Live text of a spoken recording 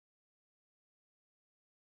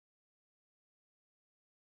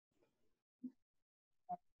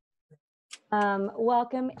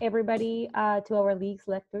Welcome everybody to our League's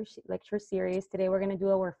lecture series. Today we're going to do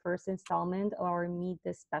our first installment of our Meet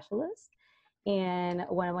the Specialist. And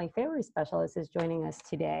one of my favorite specialists is joining us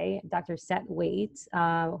today, Dr. Seth Waits,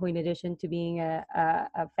 who in addition to being a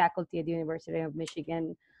faculty at the University of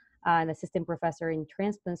Michigan, an assistant professor in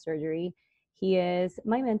transplant surgery, he is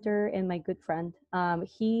my mentor and my good friend.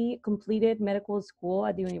 He completed medical school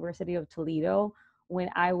at the University of Toledo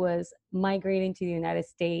when I was migrating to the United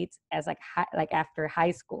States as like after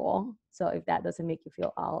high school. So if that doesn't make you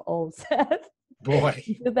feel all old, Seth. Boy.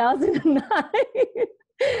 2009.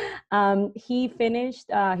 He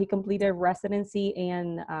completed residency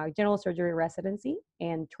and general surgery residency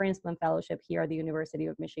and transplant fellowship here at the University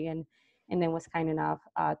of Michigan, and then was kind enough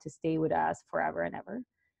to stay with us forever and ever.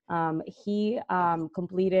 He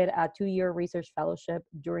completed a 2-year research fellowship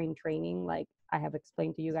during training. Like I have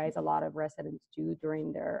explained to you guys, a lot of residents do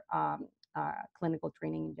during their clinical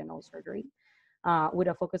training in general surgery, with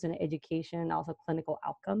a focus on education and also clinical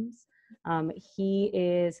outcomes. He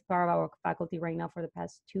is part of our faculty right now for the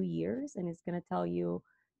past 2 years, and is going to tell you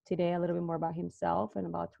today a little bit more about himself and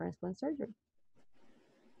about transplant surgery.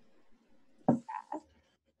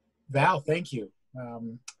 Val, thank you.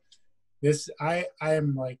 I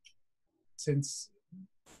am like, since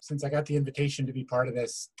I got the invitation to be part of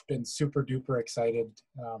this, been super duper excited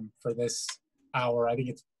for this hour. I think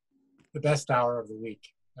it's the best hour of the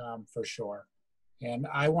week for sure. And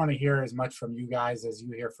I want to hear as much from you guys as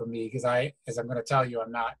you hear from me, because as I'm going to tell you,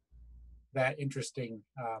 I'm not that interesting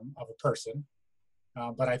of a person.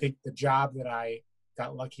 But I think the job that I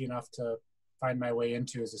got lucky enough to find my way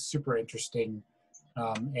into is a super interesting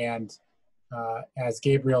and as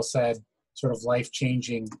Gabriel said, sort of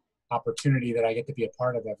life-changing opportunity that I get to be a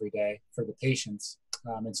part of every day for the patients.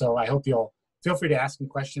 And so I hope you'll feel free to ask me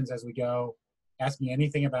questions as we go. Ask me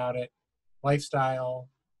anything about it, lifestyle,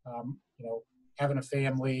 having a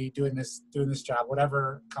family, doing this job,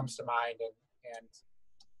 whatever comes to mind, and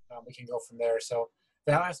we can go from there. So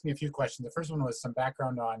Val asked me a few questions. The first one was some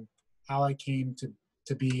background on how I came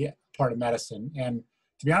to be part of medicine. And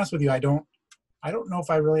to be honest with you, I don't know if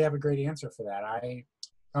I really have a great answer for that. I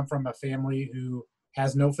come from a family who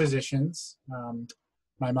has no physicians.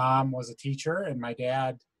 My mom was a teacher, and my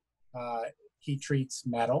dad, he treats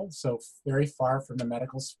metal, so very far from the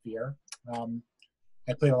medical sphere.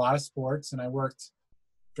 I played a lot of sports, and I worked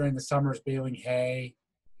during the summers baling hay,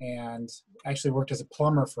 and actually worked as a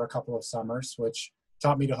plumber for a couple of summers, which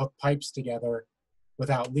taught me to hook pipes together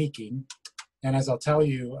without leaking. And as I'll tell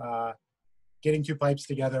you, getting two pipes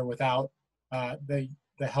together without the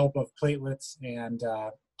help of platelets and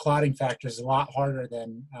clotting factors is a lot harder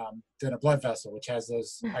than a blood vessel, which has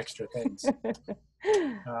those extra things.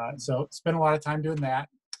 So spent a lot of time doing that.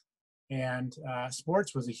 And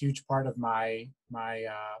sports was a huge part of my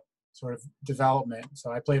sort of development.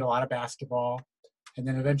 So I played a lot of basketball, and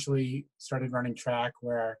then eventually started running track,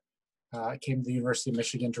 where I came to the University of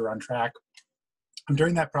Michigan to run track. And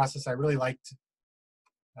during that process, I really liked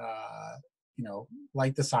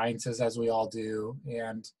the sciences, as we all do,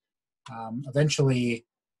 and eventually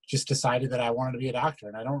just decided that I wanted to be a doctor.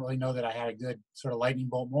 And I don't really know that I had a good sort of lightning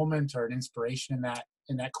bolt moment or an inspiration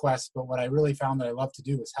in that quest, but what I really found that I love to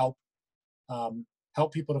do was help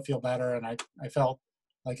people to feel better, and I felt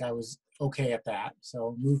like I was okay at that,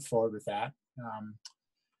 so moved forward with that.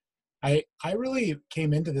 I really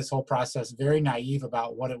came into this whole process very naive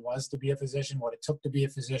about what it was to be a physician, what it took to be a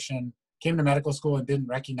physician. Came to medical school and didn't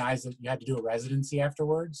recognize that you had to do a residency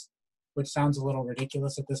afterwards, which sounds a little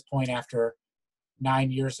ridiculous at this point after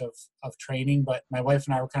 9 years of training. But my wife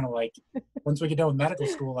and I were kind of like, once we get done with medical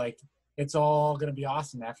school, like, it's all going to be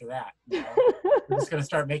awesome after that. We're just going to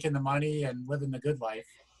start making the money and living the good life.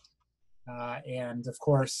 And of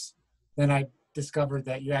course, then I discovered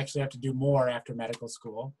that you actually have to do more after medical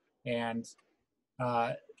school, and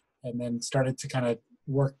then started to kind of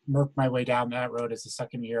work my way down that road as a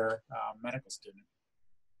second year medical student.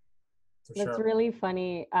 That's really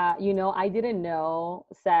funny. I didn't know,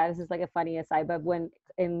 Seth, this is like a funny aside, but when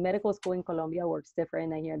in medical school in Colombia works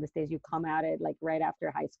different than here in the States, you come at it like right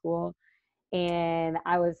after high school. And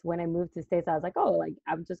when I moved to States, I was like, oh, like,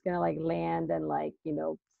 I'm just going to like land and like,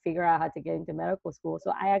 figure out how to get into medical school.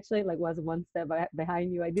 So I actually like was one step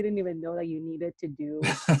behind you. I didn't even know that you needed to do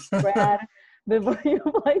grad before you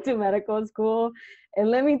applied to medical school. And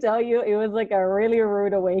let me tell you, it was like a really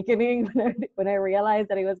rude awakening when I realized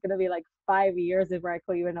that it was going to be like 5 years before I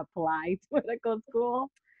could even apply to medical school.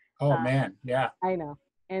 Oh man, yeah. I know.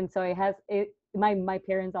 And so my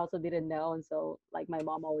parents also didn't know. And so like my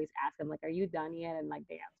mom always asked them, like, are you done yet? And like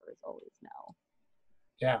the answer is always no.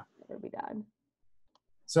 Yeah. Never be done.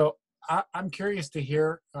 So I'm curious to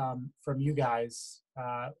hear from you guys.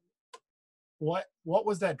 What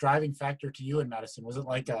was that driving factor to you in medicine? Was it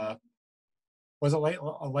like a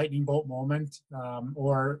lightning bolt moment,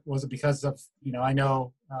 or was it because of, I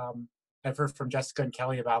know I've heard from Jessica and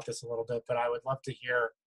Kelly about this a little bit, but I would love to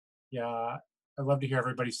hear, yeah, I'd love to hear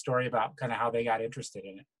everybody's story about kind of how they got interested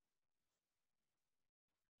in it.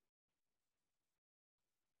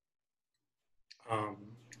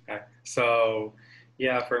 Okay. So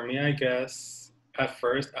yeah, for me, I guess at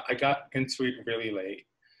first I got into it really late.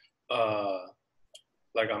 Uh,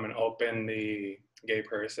 like I'm an openly gay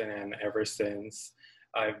person, and ever since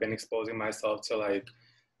I've been exposing myself to like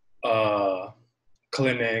uh,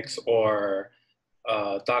 clinics or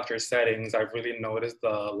doctor settings, I've really noticed the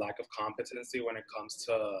lack of competency when it comes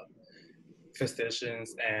to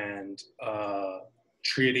physicians and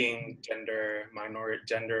treating gender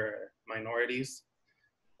minorities.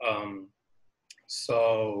 Um,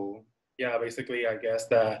 so yeah, basically, I guess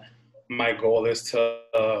that my goal is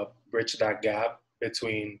to bridge that gap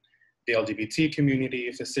between the LGBT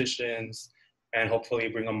community, physicians, and hopefully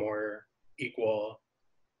bring a more equal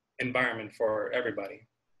environment for everybody.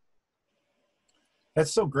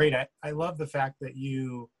 That's so great. I love the fact that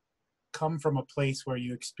you come from a place where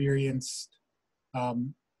you experienced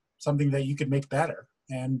something that you could make better,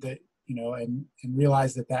 and that, and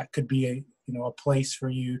realize that that could be a place for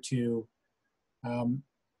you to,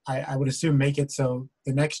 I would assume, make it so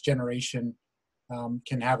the next generation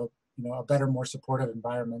can have a better, more supportive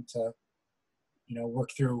environment to,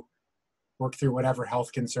 work through whatever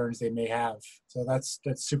health concerns they may have. So that's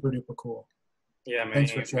super duper cool. Yeah,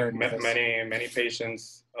 Thanks for sharing with us. many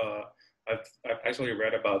patients. I've actually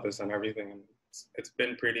read about this and everything, and it's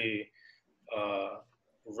been pretty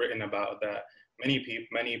written about that.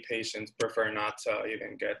 Many patients prefer not to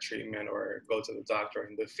even get treatment or go to the doctor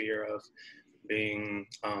in the fear of being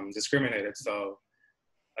discriminated. So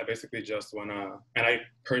I basically just wanna, and I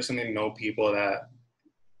personally know people that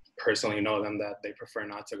personally know them that they prefer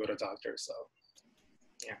not to go to doctors. So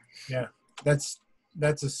yeah. Yeah,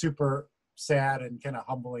 that's a super sad and kind of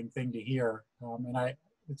humbling thing to hear, and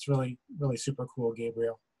it's really, really super cool,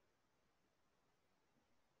 Gabriel.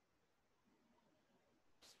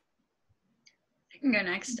 I can go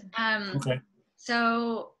next. Okay.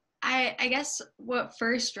 So I guess what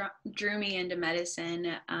first drew me into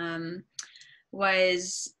medicine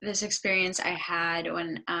was this experience I had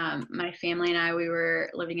when my family and we were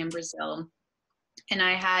living in Brazil, and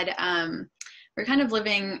I had we're kind of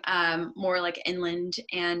living more like inland,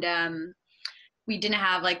 and we didn't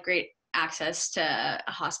have like great access to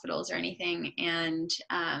hospitals or anything. And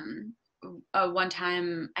one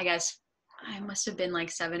time, I guess I must have been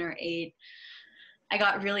like 7 or 8, I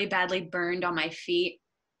got really badly burned on my feet,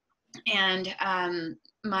 and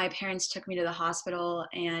my parents took me to the hospital,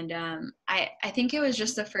 and I think it was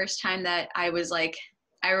just the first time that I was like,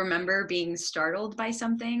 I remember being startled by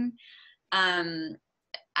something. I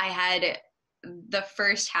had the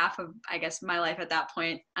first half of, I guess, my life at that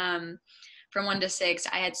point, from 1 to 6,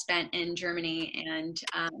 I had spent in Germany, and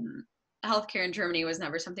healthcare in Germany was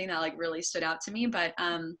never something that like really stood out to me, but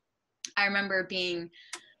I remember being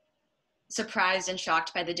surprised and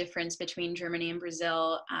shocked by the difference between Germany and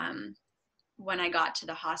Brazil. When I got to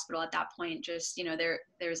the hospital at that point, just,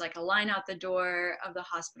 there's like a line out the door of the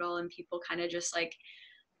hospital, and people kind of just like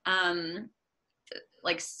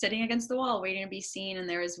sitting against the wall waiting to be seen. And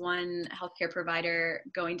there was one healthcare provider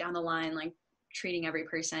going down the line, like treating every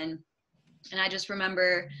person. And I just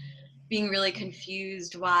remember being really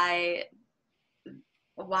confused why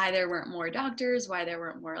there weren't more doctors, why there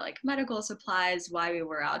weren't more like medical supplies, why we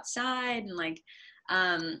were outside, and like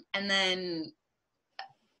and then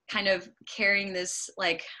kind of carrying this,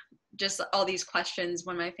 like, just all these questions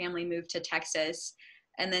when my family moved to Texas,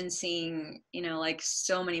 and then seeing, like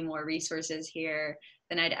so many more resources here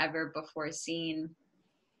than I'd ever before seen.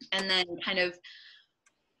 And then kind of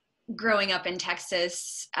growing up in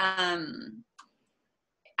Texas,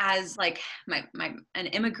 as like an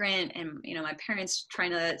immigrant, and my parents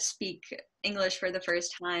trying to speak English for the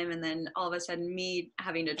first time, and then all of a sudden me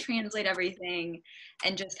having to translate everything,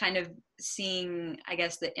 and just kind of seeing, I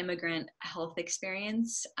guess, the immigrant health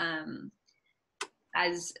experience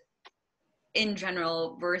as in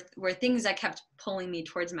general were things that kept pulling me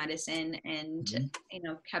towards medicine, and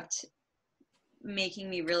kept making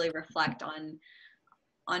me really reflect on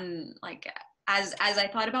like, as I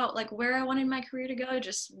thought about like where I wanted my career to go,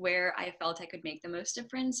 just where I felt I could make the most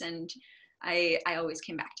difference, and I always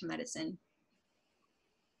came back to medicine.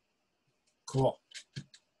 Cool.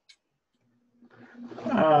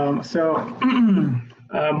 So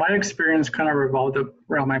My experience kind of revolved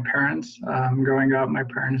around my parents. Growing up, my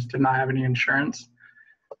parents did not have any insurance.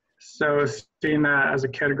 So seeing that as a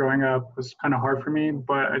kid growing up was kind of hard for me,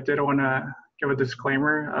 but I did want to give a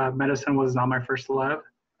disclaimer. Medicine was not my first love.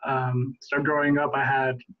 So growing up, I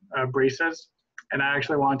had braces, and I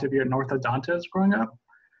actually wanted to be an orthodontist growing up.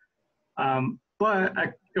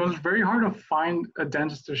 It was very hard to find a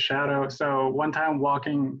dentist to shadow. So one time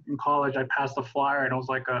walking in college, I passed a flyer, and it was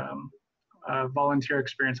like a volunteer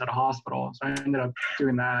experience at a hospital. So I ended up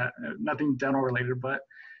doing that. Nothing dental related, but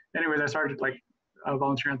anyways, I started like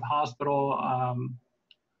volunteering at the hospital.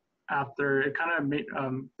 After it kind of made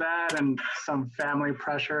that and some family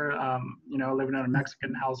pressure, living in a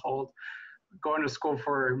Mexican household, going to school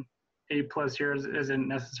for 8+ years isn't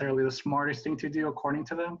necessarily the smartest thing to do according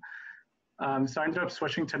to them. So I ended up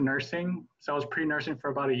switching to nursing. So I was pre-nursing for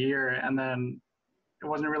about a year, and then it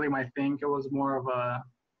wasn't really my thing. It was more of a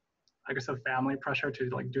family pressure to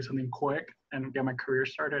like do something quick and get my career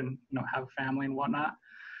started and have a family and whatnot.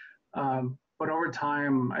 But over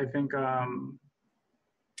time, I think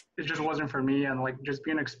it just wasn't for me, and like just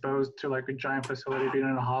being exposed to like a giant facility, being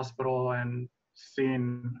in a hospital and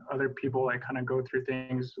seeing other people like kind of go through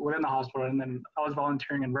things within the hospital. And then I was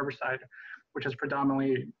volunteering in Riverside, which is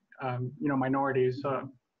predominantly minorities. So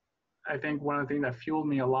I think one of the things that fueled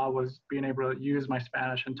me a lot was being able to use my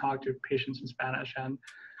Spanish and talk to patients in Spanish. And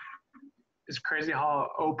it's crazy how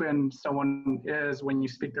open someone is when you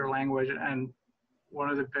speak their language. And one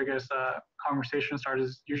of the biggest conversation starters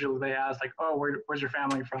is usually they ask like, oh, where's your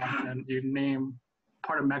family from? And you name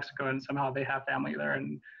part of Mexico, and somehow they have family there.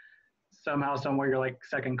 And somehow, somewhere, you're like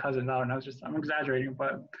second cousins. I don't know. I'm exaggerating,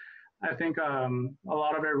 but I think a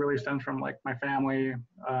lot of it really stems from like my family.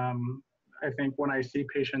 I think when I see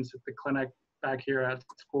patients at the clinic back here at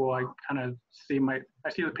school, I kind of see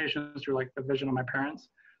the patients through like the vision of my parents.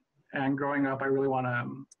 And growing up, I really want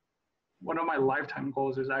to. One of my lifetime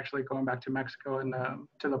goals is actually going back to Mexico and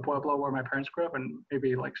to the Pueblo where my parents grew up, and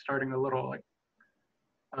maybe like starting a little like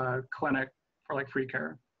clinic for like free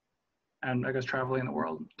care, and I guess traveling the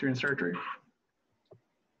world doing surgery.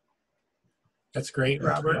 That's great,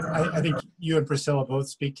 Robert. I think you and Priscilla both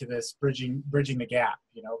speak to this bridging the gap,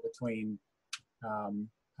 between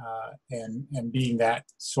and being that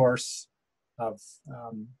source of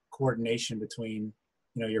coordination between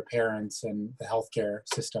your parents and the healthcare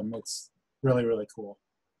system. It's really, really cool,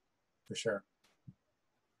 for sure.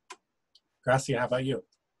 Gracia, how about you?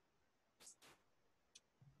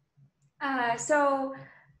 So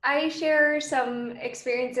I share some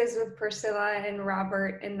experiences with Priscilla and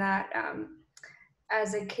Robert in that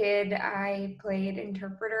as a kid, I played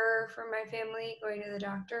interpreter for my family going to the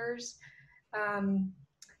doctors. And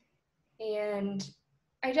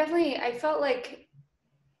I felt like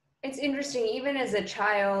it's interesting, even as a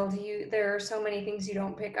child, there are so many things you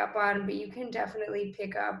don't pick up on, but you can definitely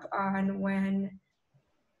pick up on when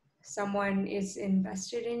someone is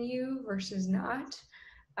invested in you versus not.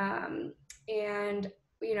 And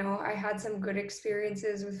I had some good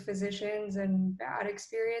experiences with physicians and bad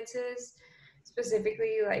experiences,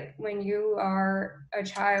 specifically like when you are a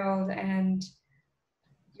child and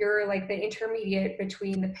you're like the intermediate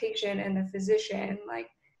between the patient and the physician. Like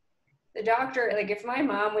the doctor, like if my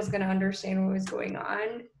mom was going to understand what was going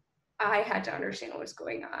on, I had to understand what was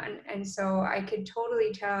going on. And so I could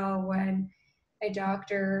totally tell when a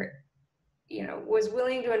doctor was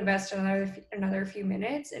willing to invest another few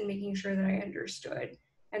minutes in making sure that I understood,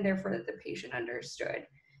 and therefore that the patient understood.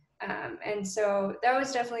 And so that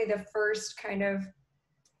was definitely the first kind of,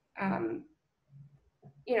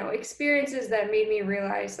 experiences that made me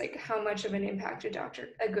realize like how much of an impact a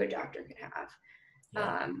good doctor can have.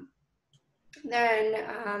 Yeah. Then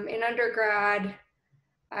in undergrad,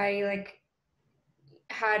 I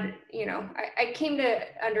came to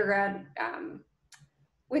undergrad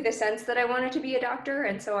with a sense that I wanted to be a doctor.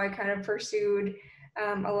 And so I kind of pursued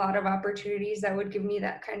a lot of opportunities that would give me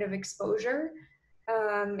that kind of exposure.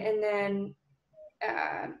 And then,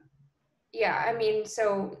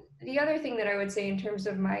 so the other thing that I would say in terms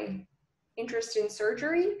of my interest in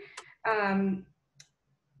surgery, I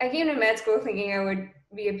came to med school thinking I would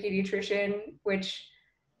be a pediatrician, which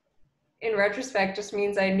in retrospect just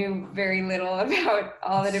means I knew very little about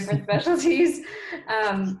all the different specialties.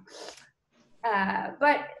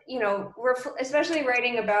 But, especially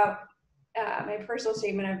writing about my personal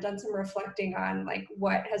statement, I've done some reflecting on like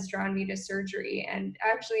what has drawn me to surgery. And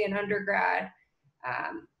actually in undergrad,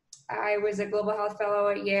 I was a global health fellow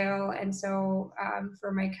at Yale. And so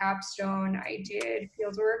for my capstone, I did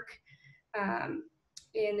field work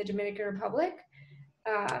in the Dominican Republic.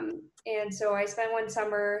 And so I spent one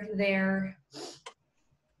summer there.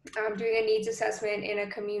 doing a needs assessment in a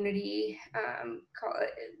community.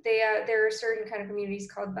 There are certain kind of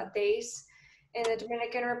communities called bates in the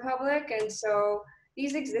Dominican Republic, and so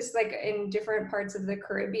these exist like in different parts of the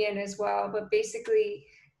Caribbean as well. But basically,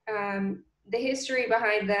 the history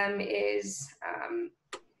behind them is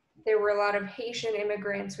there were a lot of Haitian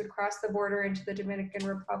immigrants who would cross the border into the Dominican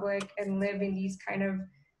Republic and live in these kind of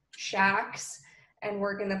shacks and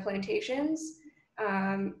work in the plantations.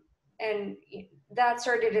 And that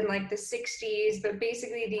started in like the 60s, but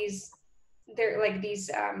basically they're like these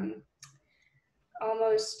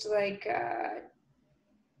almost like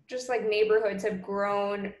just like neighborhoods have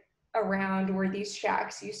grown around where these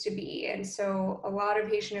shacks used to be. And so a lot of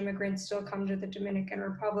Haitian immigrants still come to the Dominican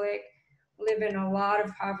Republic, live in a lot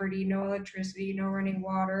of poverty, no electricity, no running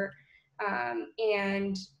water,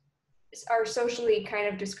 and are socially kind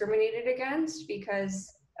of discriminated against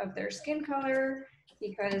because of their skin color,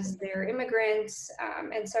 because they're immigrants.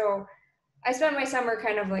 And so I spent my summer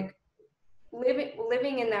kind of like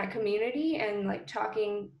living in that community and like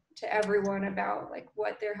talking to everyone about like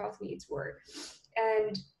what their health needs were.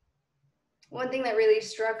 And one thing that really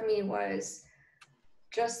struck me was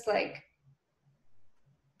just like,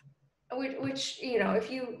 which you know,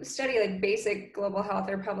 if you study like basic global health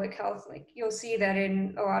or public health, like you'll see that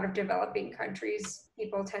in a lot of developing countries,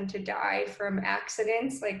 people tend to die from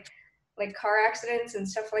accidents, like car accidents and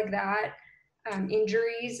stuff like that.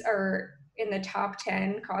 Injuries are in the top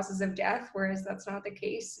 10 causes of death, whereas that's not the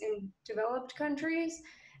case in developed countries.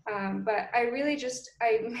 But I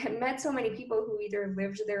met so many people who either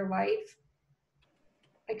lived their life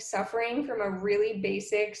like suffering from a really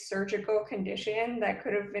basic surgical condition that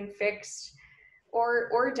could have been fixed,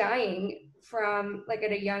 or dying from like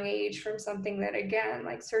at a young age from something that again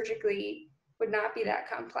like surgically would not be that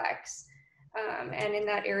complex. And in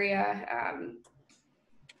that area,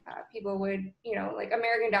 people would, you know, like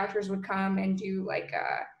American doctors would come and do like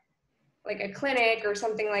a clinic or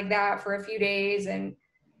something like that for a few days, and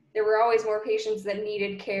there were always more patients that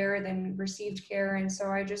needed care than received care. And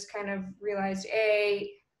so I just kind of realized,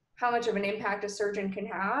 A, how much of an impact a surgeon can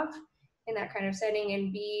have in that kind of setting,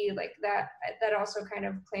 and B, like that also kind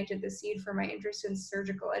of planted the seed for my interest in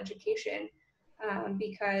surgical education,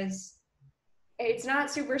 because it's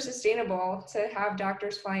not super sustainable to have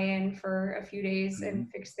doctors fly in for a few days and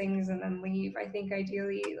fix things and then leave. I think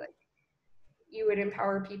ideally, like, you would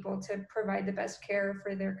empower people to provide the best care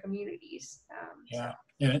for their communities. Yeah,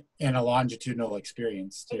 and a longitudinal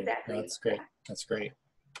experience too. Exactly. That's great. Yeah. That's great.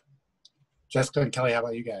 Jessica and Kelly, how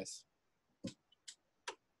about you guys?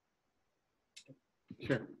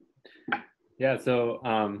 Sure. Yeah, so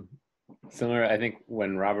similar, I think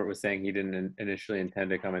when Robert was saying he didn't initially intend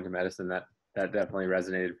to come into medicine, that definitely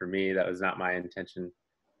resonated for me. That was not my intention.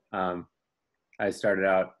 I started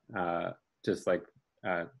out just like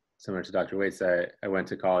similar to Dr. Waits. I went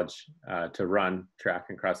to college to run track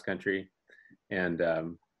and cross country, and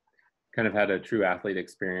kind of had a true athlete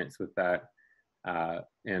experience with that,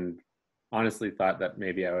 and honestly thought that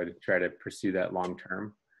maybe I would try to pursue that long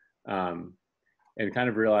term, and kind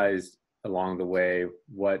of realized along the way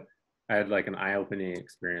what I had, like an eye-opening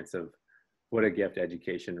experience of what a gift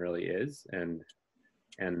education really is, and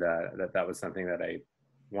that was something that I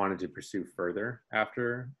wanted to pursue further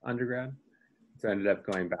after undergrad. So I ended up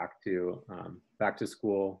going back to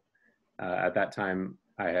school. At that time,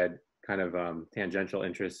 I had kind of tangential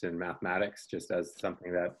interest in mathematics, just as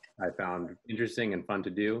something that I found interesting and fun to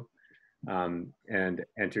do, and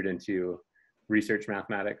entered into research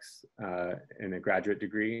mathematics in a graduate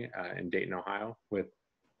degree in Dayton, Ohio, with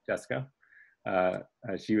Jessica.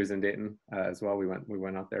 She was in Dayton as well. We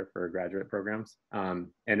went out there for graduate programs, and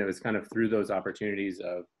it was kind of through those opportunities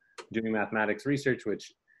of doing mathematics research,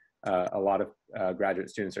 which a lot of graduate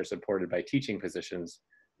students are supported by teaching positions,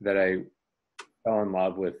 that I fell in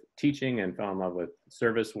love with teaching and fell in love with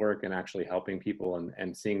service work and actually helping people,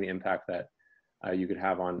 and seeing the impact that you could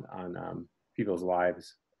have on people's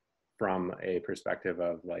lives from a perspective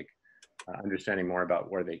of like understanding more about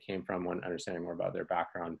where they came from, understanding more about their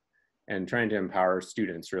background, and trying to empower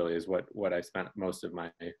students really is what I spent most of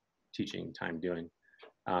my teaching time doing.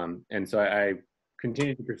 And so I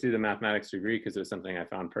continued to pursue the mathematics degree because it was something I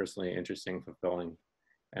found personally interesting, fulfilling,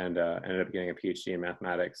 and ended up getting a PhD in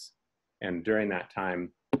mathematics. And during that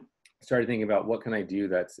time, started thinking about what can I do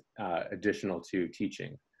that's additional to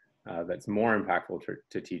teaching, that's more impactful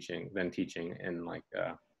to teaching than teaching in like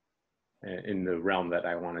in the realm that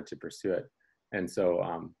I wanted to pursue it. And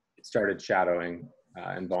so started shadowing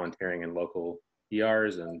and volunteering in local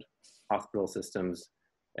ERs and hospital systems,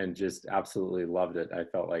 and just absolutely loved it. I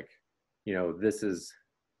felt like, you know,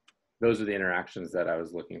 those are the interactions that I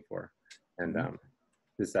was looking for. And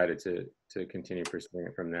decided to continue pursuing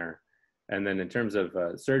it from there. And then in terms of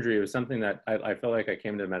surgery, it was something that I felt like I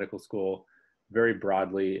came to medical school very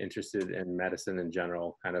broadly interested in medicine in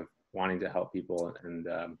general, kind of wanting to help people, and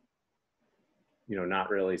not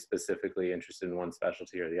really specifically interested in one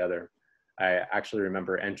specialty or the other. I actually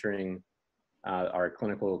remember entering our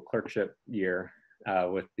clinical clerkship year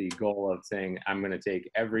with the goal of saying, I'm going to take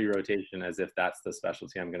every rotation as if that's the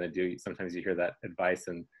specialty I'm going to do. Sometimes you hear that advice,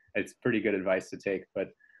 and it's pretty good advice to take. But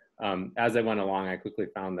as I went along, I quickly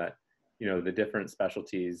found that, the different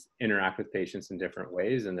specialties interact with patients in different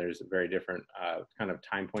ways, and there's very different kind of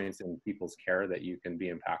time points in people's care that you can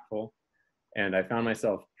be impactful. And I found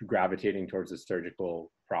myself gravitating towards the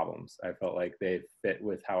surgical problems. I felt like they fit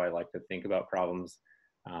with how I like to think about problems.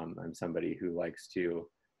 I'm somebody who likes to,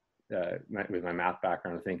 with my math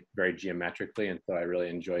background, I think very geometrically. And so I really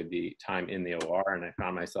enjoyed the time in the OR, and I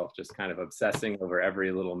found myself just kind of obsessing over every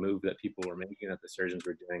little move that people were making, that the surgeons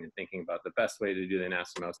were doing, and thinking about the best way to do the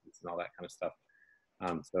anastomosis and all that kind of stuff.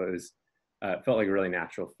 So it was, felt like a really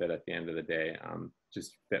natural fit at the end of the day,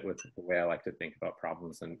 just fit with the way I like to think about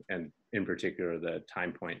problems, and in particular, the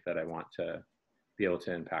time point that I want to be able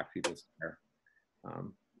to impact people's care.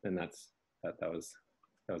 And that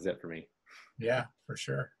was it for me. Yeah, for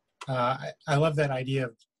sure. I love that idea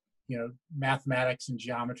of, mathematics and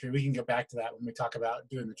geometry. We can go back to that when we talk about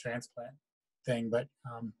doing the transplant thing, but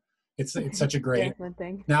it's such a great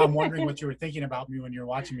thing. Now I'm wondering what you were thinking about me when you were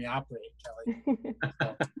watching me operate, Kelly.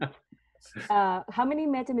 So. How many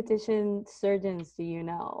mathematician surgeons do you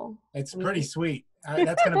know? It's pretty sweet.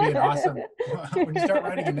 That's going to be an awesome, when you start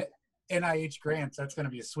writing NIH grants, that's going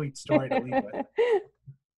to be a sweet story to lead with.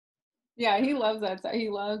 Yeah, he loves that. He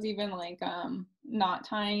loves even like knot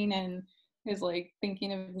tying, and is like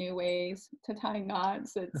thinking of new ways to tie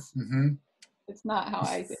knots. It's it's not how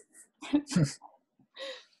I do.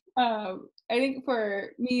 I think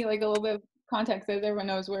for me, like a little bit of context, as everyone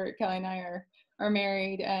knows, Kelly and I are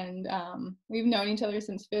married, and we've known each other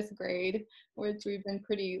since 5th grade, which we've been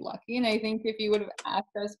pretty lucky. And I think if you would have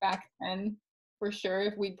asked us back then, for sure,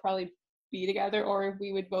 if we'd probably be together, or if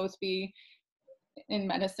we would both be in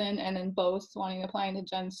medicine and then both wanting to apply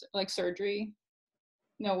into surgery,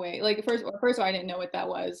 no way. Like first of all, I didn't know what that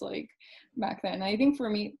was like back then. And I think for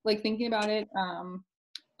me, like thinking about it,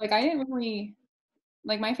 like I didn't really,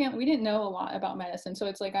 like my family, we didn't know a lot about medicine. So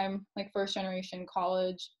it's like I'm like first generation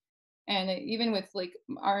college, and even with like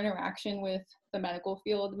our interaction with the medical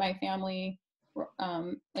field, my family,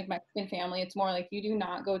 like my Mexican family, it's more like you do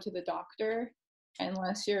not go to the doctor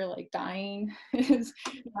unless you're like dying. Is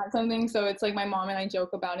not something. So it's like my mom and I joke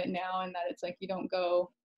about it now, and that it's like you don't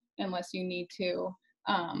go unless you need to.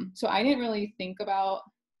 So I didn't really think about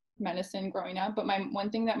medicine growing up, but one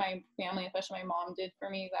thing that my family, especially my mom, did for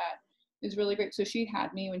me that is really great. So she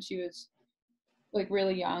had me when she was like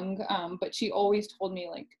really young, but she always told me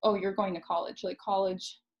like, oh, you're going to college. Like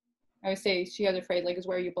college, I would say, she has a phrase like, is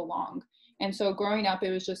where you belong. And so growing up,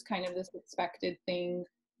 it was just kind of this expected thing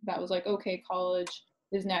that was like, okay, college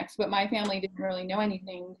is next. But my family didn't really know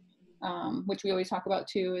anything, which we always talk about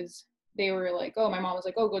too, is they were like, oh, my mom was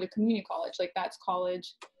like, oh, go to community college. Like that's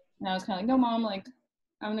college. And I was kind of like, no, mom, like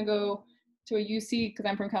I'm going to go to a UC because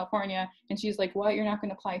I'm from California. And she's like, what? You're not going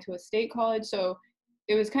to apply to a state college? So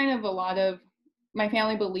it was kind of a lot of, my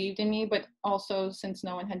family believed in me, but also since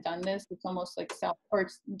no one had done this, it's almost like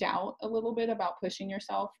it's doubt a little bit about pushing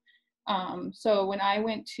yourself. So when I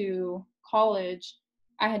went to college,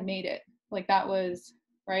 I had made it. Like that was,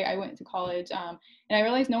 right, I went to college, and I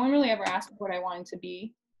realized no one really ever asked me what I wanted to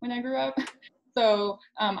be when I grew up. So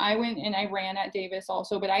I went and I ran at Davis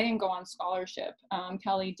also, but I didn't go on scholarship.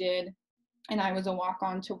 Kelly did, and I was a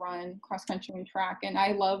walk-on to run cross country and track, and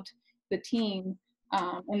I loved the team.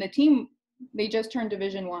 And the team, they just turned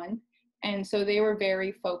Division I, and so they were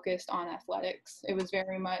very focused on athletics. It was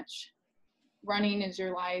very much running is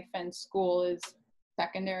your life and school is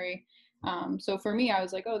secondary. So for me, I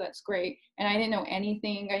was like, oh, that's great. And I didn't know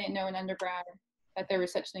anything. I didn't know in undergrad that there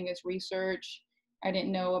was such thing as research. I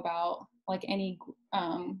didn't know about like any,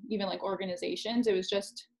 even like organizations. It was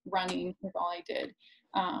just running was all I did.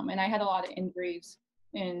 And I had a lot of injuries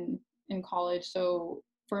in college. So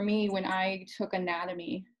for me, when I took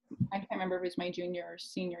anatomy, I can't remember if it was my junior or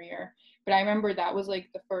senior year, but I remember that was like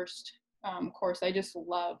the first course. I just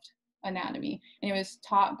loved anatomy, and it was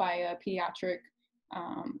taught by a pediatrician.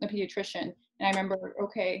 And I remember,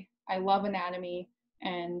 okay, I love anatomy,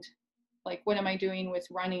 and like, what am I doing with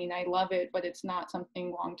running? I love it, but it's not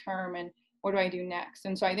something long-term. And what do I do next?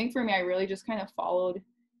 And so I think for me, I really just kind of followed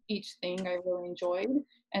each thing I really enjoyed.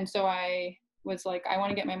 And so I was like, I want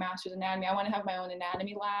to get my master's in anatomy. I want to have my own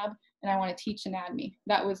anatomy lab, and I want to teach anatomy.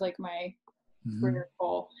 That was like my career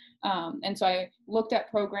goal. And so I looked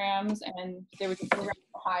at programs, and there was a program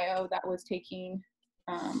in Ohio that was taking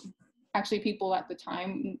actually people at the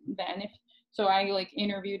time then. So I like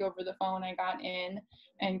interviewed over the phone. I got in,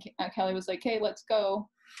 and Kelly was like, "Hey, let's go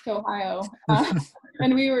to Ohio."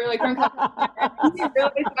 And we were like from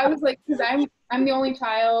California. I was like, because I'm the only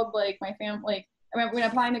child. Like my family, like I remember when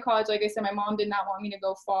applying to college, like I said, my mom did not want me to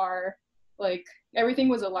go far. Like everything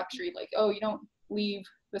was a luxury. Like, oh, you don't leave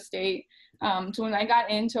the state. So when I got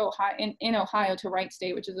into Ohio, in Ohio to Wright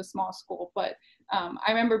State, which is a small school, but I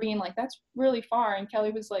remember being like, that's really far. And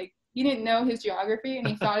Kelly was like, he didn't know his geography, and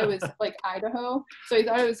he thought it was like Idaho. So he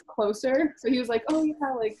thought it was closer. So he was like, oh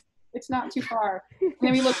yeah, like it's not too far. And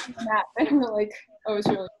then we looked at the map, and we're like, oh, it's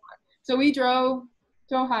really far. So we drove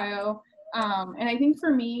to Ohio. And I think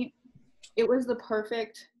for me, it was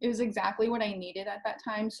exactly what I needed at that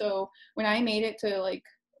time. So when I made it to like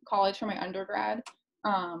college for my undergrad,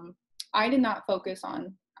 I did not focus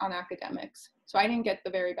on academics. So I didn't get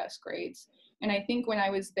the very best grades. And I think when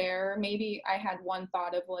I was there, maybe I had one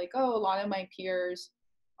thought of like, oh, a lot of my peers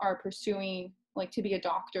are pursuing like to be a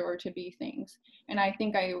doctor or to be things. And I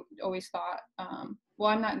think I always thought,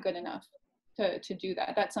 well, I'm not good enough to do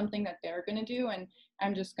that. That's something that they're going to do. And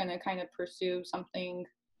I'm just going to kind of pursue something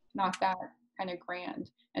not that kind of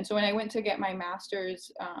grand. And so when I went to get my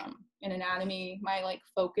master's in anatomy, my like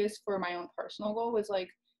focus for my own personal goal was like,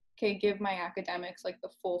 okay, give my academics like the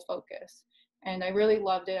full focus. And I really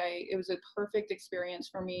loved it. It was a perfect experience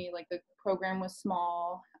for me. Like the program was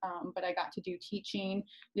small, but I got to do teaching,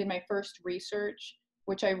 did my first research,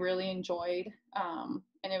 which I really enjoyed. And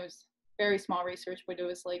it was very small research, but it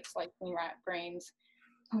was like slicing rat brains,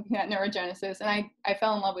 looking at neurogenesis. And I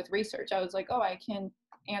fell in love with research. I was like, oh, I can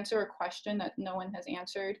answer a question that no one has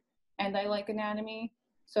answered, and I like anatomy.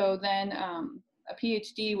 So then a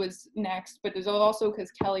PhD was next, but there's also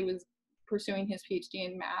because Kelly was pursuing his PhD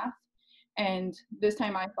in math. And this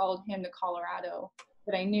time I followed him to Colorado,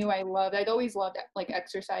 but I knew I'd always loved like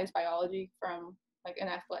exercise biology from like an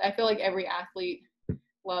athlete. I feel like every athlete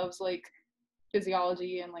loves like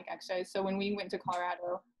physiology and like exercise. So when we went to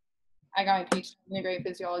Colorado, I got my PhD in integrated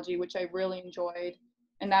physiology, which I really enjoyed.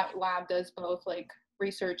 And that lab does both like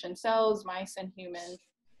research in cells, mice, and humans.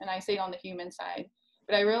 And I stayed on the human side.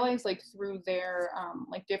 But I realized like through their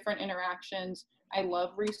like different interactions, I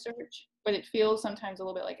love research, but it feels sometimes a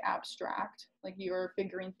little bit like abstract, like you're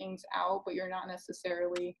figuring things out, but you're not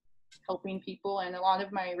necessarily helping people. And a lot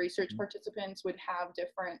of my research participants would have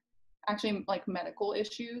different, actually like medical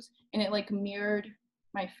issues, and it like mirrored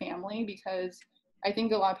my family, because I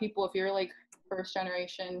think a lot of people, if you're like first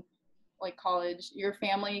generation, like college, your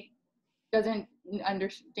family doesn't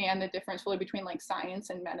understand the difference really between like science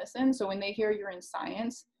and medicine. So when they hear you're in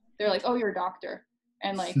science, they're like, oh, you're a doctor.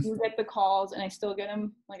 And like you get the calls, and I still get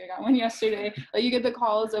them, like I got one yesterday, like you get the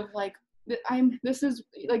calls of like, this is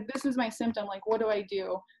my symptom, like what do I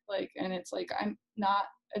do? Like, and it's like, I'm not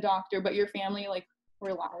a doctor, but your family like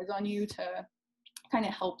relies on you to kind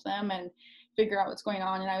of help them and figure out what's going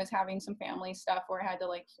on. And I was having some family stuff where I had to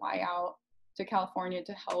like fly out to California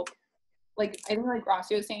to help. Like I think like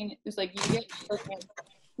Rossi was saying, is like you get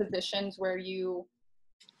positions where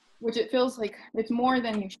which it feels like it's more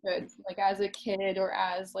than you should, like as a kid or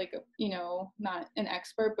as like, you know, not an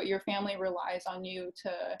expert, but your family relies on you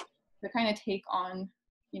to kind of take on,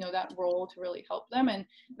 you know, that role to really help them. And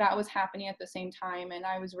that was happening at the same time. And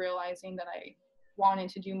I was realizing that I wanted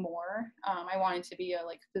to do more. I wanted to be a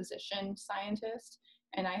like physician scientist.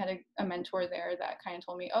 And I had a mentor there that kind of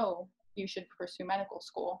told me, oh, you should pursue medical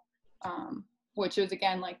school, which was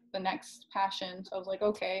again, like the next passion. So I was like,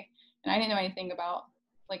 okay. And I didn't know anything about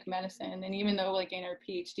like medicine. And even though like in our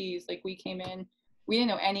PhDs, like we came in, we didn't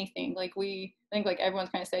know anything. Like I think like everyone's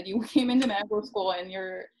kind of said, you came into medical school and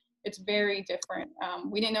it's very different.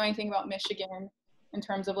 We didn't know anything about Michigan in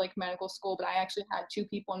terms of like medical school, but I actually had 2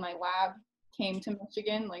 people in my lab came to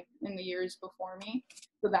Michigan like in the years before me.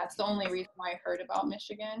 So that's the only reason why I heard about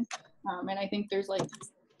Michigan. And I think there's like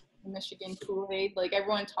Michigan Kool-Aid, like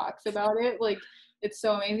everyone talks about it, like it's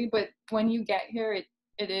so amazing, but when you get here,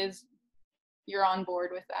 it is, you're on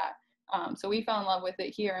board with that. So we fell in love with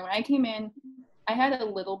it here. And when I came in, I had a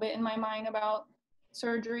little bit in my mind about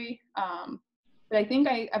surgery. But I think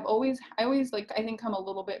I've always like, I think come a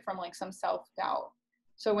little bit from like some self-doubt.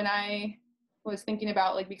 So when I was thinking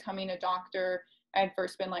about like becoming a doctor, I had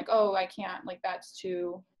first been like, oh, I can't, like that's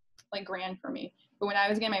too like grand for me. But when I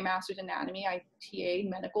was getting my master's in anatomy, I TA'd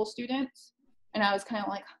medical students, and I was kind of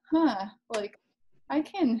like, like I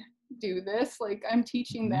can do this, like I'm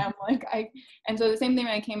teaching them, like and so the same thing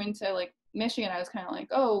when I came into like Michigan, I was kind of like,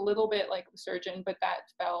 oh, a little bit like a surgeon, but that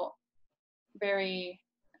felt very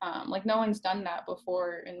Like no one's done that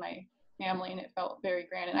before in my family, and it felt very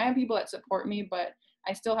grand. And I have people that support me, but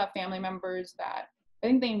I still have family members that I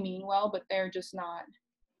think they mean well, but they're just not,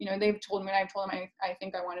 you know, they've told me, and I've told them I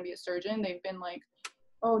think I want to be a surgeon. They've been like,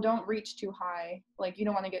 oh, don't reach too high. Like you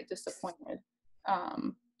don't want to get disappointed.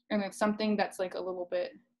 And it's something that's like a little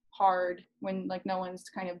bit hard when like no one's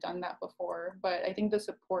kind of done that before. But I think the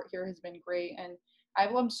support here has been great. And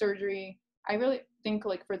I've loved surgery. I really think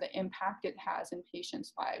like for the impact it has in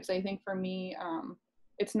patients' lives. I think for me,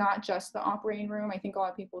 it's not just the operating room. I think a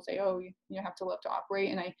lot of people say, oh, you have to love to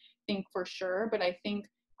operate. And I think for sure, but I think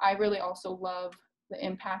I really also love the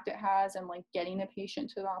impact it has and like getting a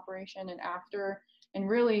patient to the operation and after. And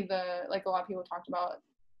really like a lot of people talked about,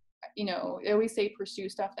 you know, they always say pursue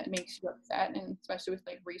stuff that makes you upset, and especially with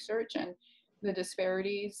like research and the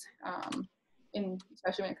disparities,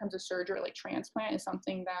 especially when it comes to surgery, like transplant is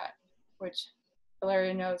something that, which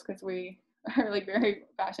Valeria knows because we are like very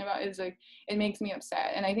passionate about, is like, it makes me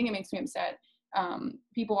upset. And I think it makes me upset.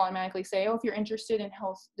 People automatically say, oh, if you're interested in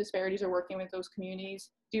health disparities or working with those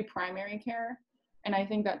communities, do primary care. And I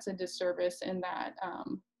think that's a disservice in that,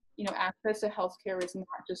 you know, access to healthcare is not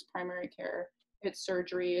just primary care. It's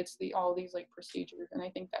surgery, it's all these like procedures. And I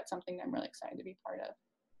think that's something that I'm really excited to be part of.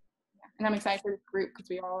 Yeah. And I'm excited for this group because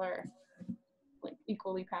we all are like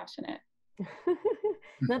equally passionate.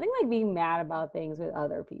 Nothing like being mad about things with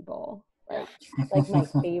other people. Like my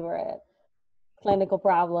favorite. Clinical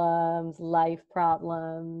problems, life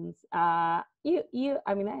problems. I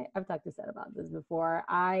mean, I've talked to Seth about this before.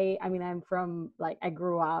 I mean, I'm from like, I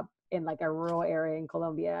grew up in like a rural area in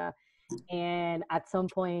Colombia. And at some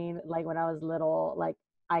point, like when I was little, like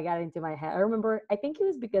I got into my head. I remember, I think it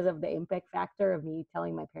was because of the impact factor of me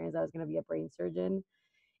telling my parents I was going to be a brain surgeon.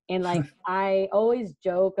 And like, I always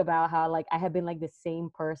joke about how like I have been like the same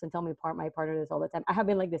person, tell my partner this all the time. I have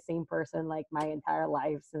been like the same person like my entire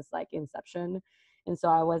life since like inception. And so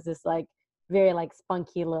I was this like very like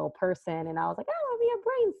spunky little person. And I was like, I want to be a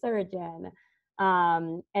brain surgeon.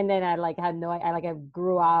 And then I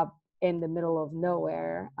grew up in the middle of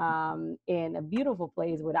nowhere, in a beautiful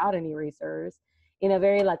place without any resources, in a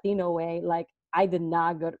very Latino way. Like I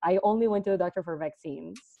only went to the doctor for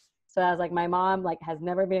vaccines. So I was like, my mom like has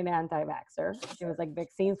never been an anti-vaxxer. She was like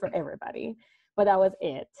vaccines for everybody, but that was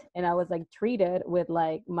it. And I was like treated with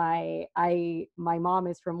like my mom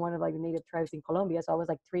is from one of like the native tribes in Colombia. So I was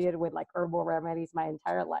like treated with like herbal remedies my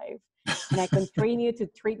entire life. And I continue to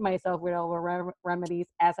treat myself with herbal remedies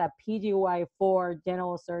as a PGY4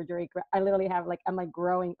 general surgery. I literally have like, I'm like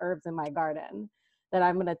growing herbs in my garden that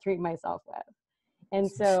I'm going to treat myself with. And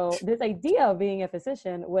so this idea of being a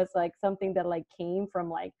physician was like something that like came from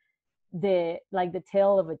like the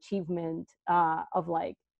tale of achievement, of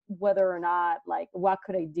like whether or not like what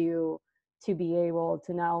could I do to be able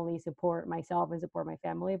to not only support myself and support my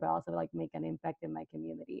family, but also like make an impact in my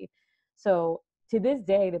community. So to this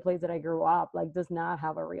day, the place that I grew up like does not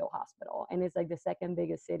have a real hospital, and it's like the second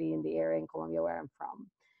biggest city in the area in Colombia where I'm from.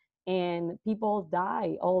 And people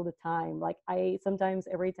die all the time. Like sometimes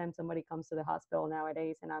every time somebody comes to the hospital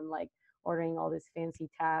nowadays and I'm like ordering all these fancy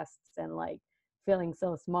tests and like feeling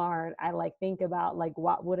so smart, I like think about like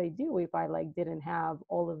what would I do if I like didn't have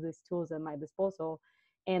all of these tools at my disposal.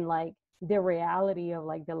 And like the reality of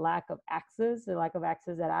like the lack of access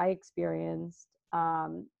that I experienced,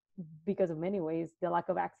 because of many ways, the lack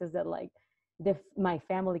of access that like my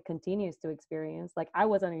family continues to experience. Like I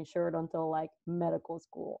was uninsured until like medical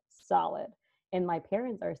school, solid, and my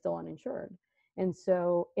parents are still uninsured. And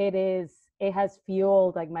so it has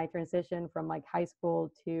fueled like my transition from like high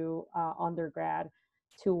school to undergrad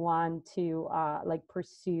to want to like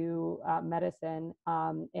pursue medicine.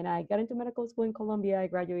 And I got into medical school in Colombia. I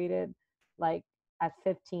graduated like at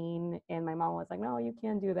 15, and my mom was like, no, you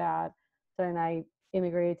can't do that. So then I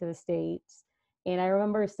immigrated to the States. And I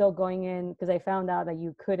remember still going in because I found out that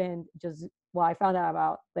you couldn't I found out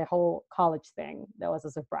about the whole college thing. That was a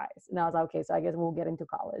surprise. And I was like, okay, so I guess we'll get into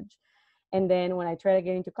college. And then when I tried to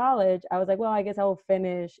get into college, I was like, well, I guess I will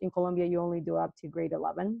finish. In Colombia, you only do up to grade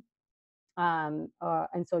 11. And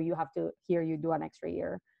so you do an extra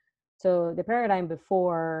year. So the paradigm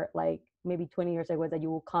before, like maybe 20 years ago, was that you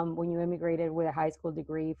will come when you immigrated with a high school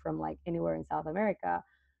degree from like anywhere in South America,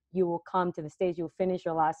 you will come to the States, you'll finish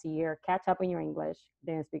your last year, catch up in your English,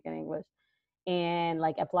 didn't speak in English, and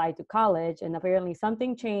like apply to college. And apparently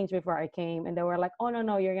something changed before I came, and they were like, oh,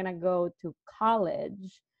 no, you're going to go to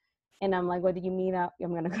college. And I'm like, what do you mean I'm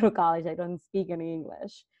going to go to college? I don't speak any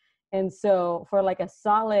English. And so for like a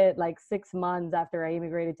solid like 6 months after I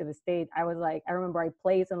immigrated to the States, I was like, I remember I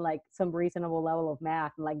placed in like some reasonable level of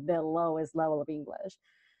math and like the lowest level of English.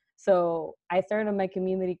 So I started my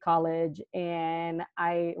community college, and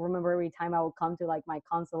I remember every time I would come to like my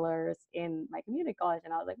counselors in my community college,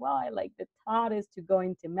 and I was like, well, I like the thought is to go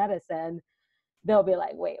into medicine. They'll be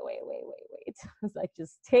like, wait. It's like,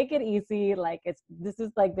 just take it easy. Like this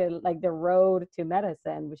is like the road to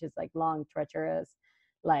medicine, which is like long, treacherous,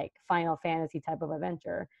 like Final Fantasy type of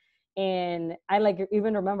adventure. And I like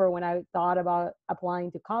even remember when I thought about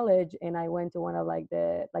applying to college, and I went to one of like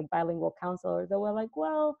the like bilingual counselors. They were like,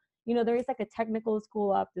 well, there is like a technical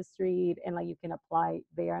school up the street, and like you can apply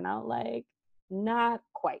there. And I'm like, not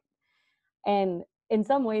quite. And in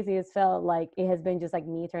some ways it has felt like it has been just like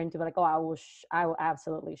me trying to be like, oh, I will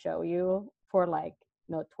absolutely show you for like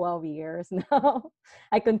 12 years now.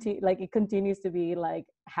 I continue, like it continues to be like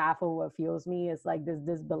half of what fuels me is like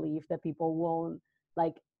this belief that people won't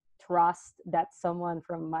like trust that someone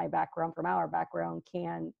from my background, from our background,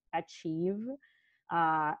 can achieve.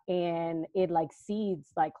 And it like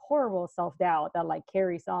seeds like horrible self-doubt that like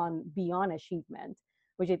carries on beyond achievement,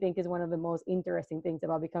 which I think is one of the most interesting things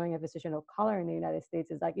about becoming a physician of color in the United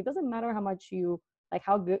States. Is like, it doesn't matter how much like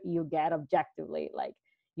how good you get objectively, like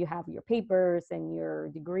you have your papers and your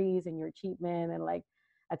degrees and your achievement, and like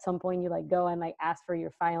at some point you like go and like ask for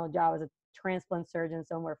your final job as a transplant surgeon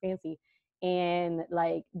somewhere fancy, and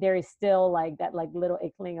like there is still like that like little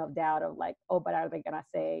inkling of doubt of like, oh, but are they gonna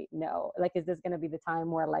say no? Like, is this gonna be the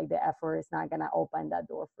time where like the effort is not gonna open that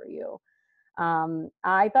door for you?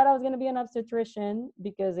 I thought I was going to be an obstetrician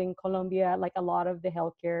because in Colombia, like a lot of the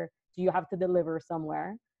healthcare, you have to deliver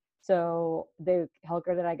somewhere. So the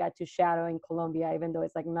healthcare that I got to shadow in Colombia, even though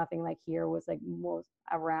it's like nothing like here, was like most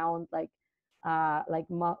around like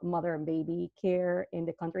mother and baby care in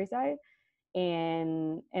the countryside.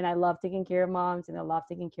 And I love taking care of moms, and I love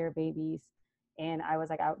taking care of babies. And I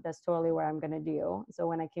was like, that's totally what I'm going to do. So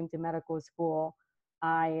when I came to medical school,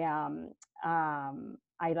 I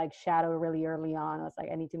like shadowed really early on. I was like,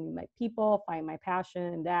 I need to meet my people, find my passion.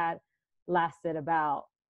 And that lasted about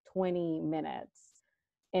 20 minutes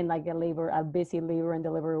in like a busy labor and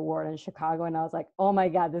delivery ward in Chicago. And I was like, oh my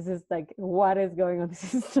God, this is like, what is going on?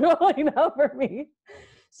 This is totally not for me.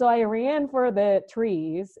 So I ran for the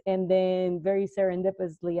trees, and then very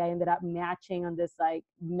serendipitously, I ended up matching on this like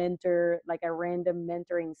a random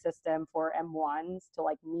mentoring system for M1s to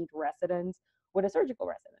like meet residents with a surgical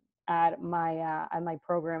resident at my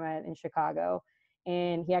program in Chicago.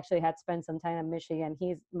 And he actually had spent some time in Michigan.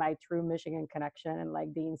 He's my true Michigan connection and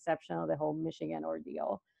like the inception of the whole Michigan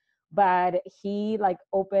ordeal. But he like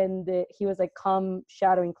he was like, come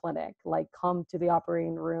shadowing clinic, like come to the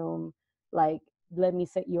operating room, like let me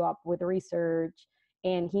set you up with research.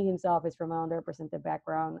 And he himself is from an underrepresented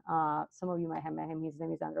background. Some of you might have met him. His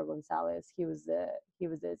name is Andrew Gonzalez. He was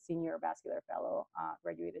the senior vascular fellow,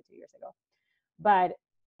 graduated 2 years ago. But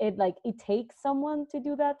it takes someone to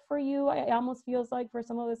do that for you. It almost feels like for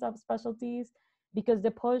some of the subspecialties, because the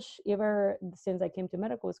push ever since I came to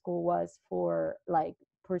medical school was for like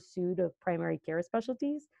pursuit of primary care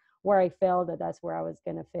specialties, where I felt that that's where I was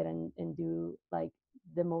going to fit and do like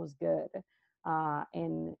the most good,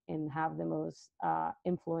 and have the most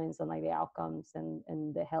influence on like the outcomes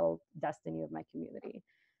and the health destiny of my community.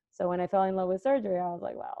 So when I fell in love with surgery, I was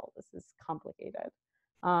like, wow, this is complicated.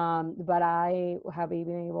 But I have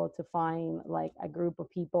been able to find like a group of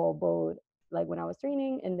people, both like when I was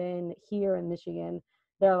training and then here in Michigan,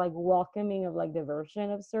 they're like welcoming of like the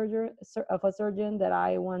version of a surgeon that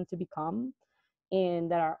I want to become,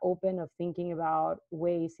 and that are open of thinking about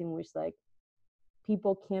ways in which like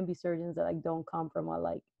people can be surgeons that like don't come from what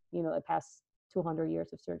like the past 200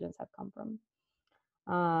 years of surgeons have come from.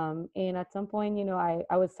 And at some point, I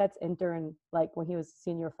was Seth's intern like when he was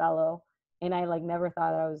senior fellow, and I like never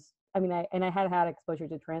thought I had exposure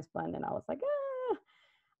to transplant, and I was like,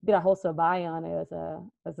 did a whole sabai on it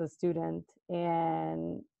as a student,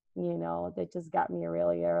 and they just got me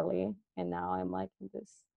really early, and now I'm like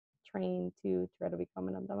just trained to try to become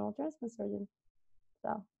an abdominal transplant surgeon.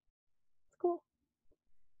 So it's cool.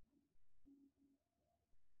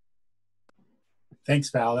 Thanks,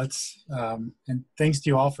 Val. That's and thanks to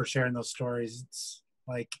you all for sharing those stories. It's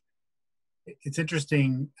like, it's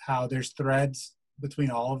interesting how there's threads between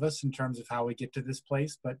all of us in terms of how we get to this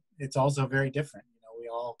place, but it's also very different. We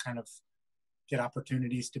all kind of get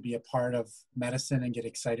opportunities to be a part of medicine and get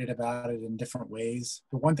excited about it in different ways.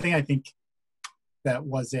 But one thing I think that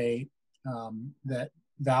was that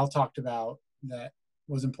Val talked about that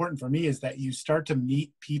was important for me is that you start to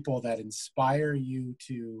meet people that inspire you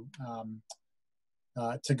to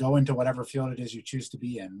go into whatever field it is you choose to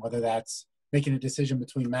be in, whether that's making a decision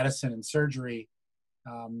between medicine and surgery.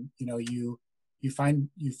 You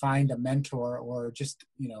find a mentor, or just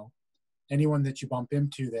anyone that you bump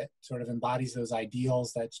into that sort of embodies those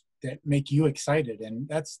ideals that make you excited. And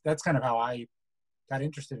that's kind of how I got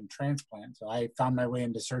interested in transplant. So I found my way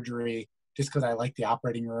into surgery just because I liked the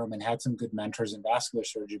operating room and had some good mentors in vascular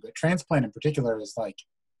surgery. But transplant in particular is like,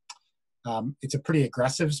 it's a pretty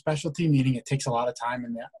aggressive specialty, meaning it takes a lot of time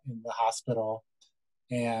in the hospital.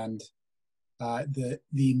 And the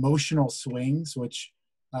emotional swings, which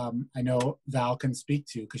I know Val can speak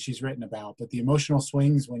to because she's written about, but the emotional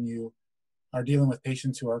swings when you are dealing with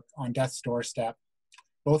patients who are on death's doorstep,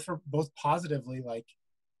 both positively, like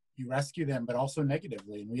you rescue them, but also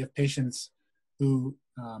negatively. And we have patients who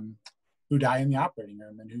die in the operating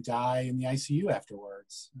room and who die in the ICU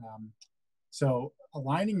afterwards. So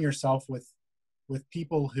aligning yourself with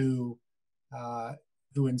people who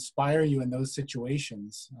inspire you in those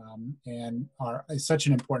situations and is such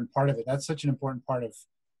an important part of it. That's such an important part of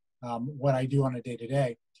what I do on a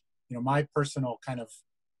day-to-day. You know, my personal kind of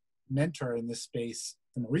mentor in this space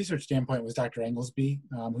from a research standpoint was Dr. Englesby,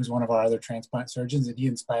 who's one of our other transplant surgeons, and he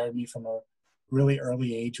inspired me from a really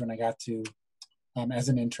early age when I got to as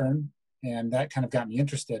an intern, and that kind of got me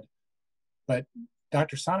interested. But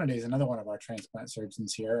Dr. Sonade is another one of our transplant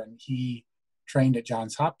surgeons here, and he trained at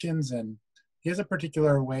Johns Hopkins, and he has a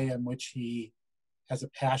particular way in which he has a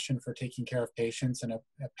passion for taking care of patients and a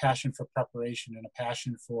passion for preparation and a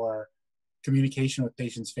passion for communication with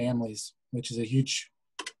patients' families, which is a huge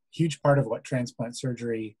part of what transplant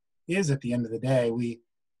surgery is at the end of the day.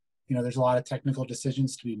 There's a lot of technical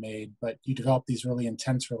decisions to be made, but you develop these really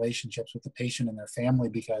intense relationships with the patient and their family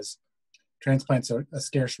because transplants are a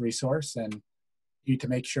scarce resource, and you need to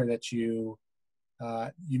make sure that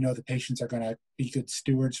the patients are going to be good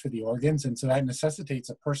stewards for the organs. And so that necessitates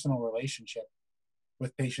a personal relationship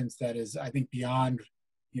with patients that is, I think, beyond,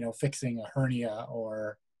 fixing a hernia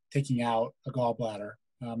or taking out a gallbladder,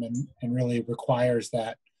 and really requires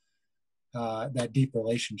that deep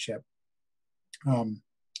relationship.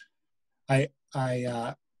 I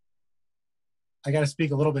got to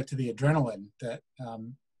speak a little bit to the adrenaline that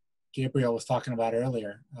Gabriel was talking about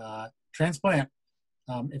earlier. Transplant,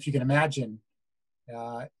 if you can imagine,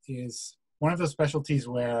 is one of those specialties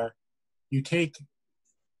where you take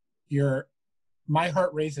my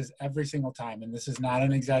heart races every single time, and this is not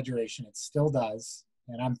an exaggeration, it still does,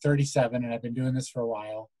 and I'm 37 and I've been doing this for a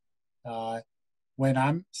while. When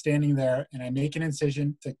I'm standing there and I make an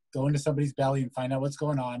incision to go into somebody's belly and find out what's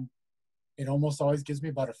going on, it almost always gives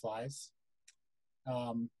me butterflies.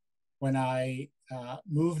 When I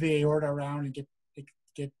move the aorta around and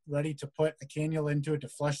get ready to put a cannula into it to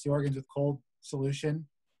flush the organs with cold solution,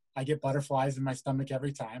 I get butterflies in my stomach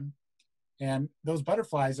every time. And those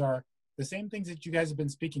butterflies are the same things that you guys have been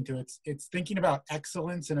speaking to. It's thinking about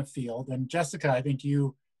excellence in a field. And Jessica, I think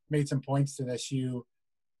you made some points to this. You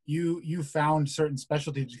found certain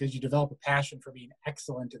specialties because you develop a passion for being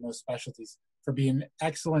excellent in those specialties, for being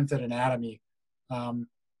excellent at anatomy, and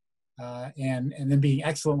then being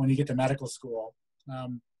excellent when you get to medical school.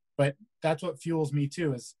 But that's what fuels me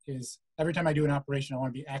too, is every time I do an operation, I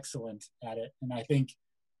want to be excellent at it. And I think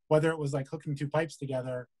whether it was like hooking two pipes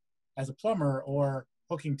together as a plumber or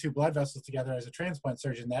hooking two blood vessels together as a transplant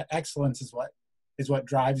surgeon, that excellence is what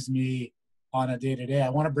drives me on a day-to-day. I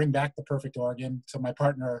want to bring back the perfect organ so my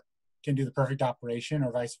partner can do the perfect operation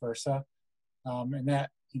or vice versa. And that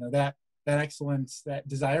excellence, that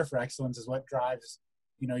desire for excellence is what drives,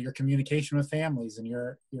 your communication with families and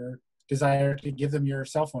your desire to give them your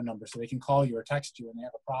cell phone number so they can call you or text you when they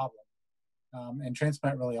have a problem. And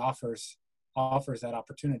transplant really offers that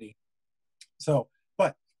opportunity. So,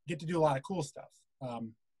 but you get to do a lot of cool stuff.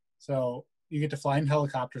 So you get to fly in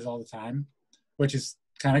helicopters all the time, which is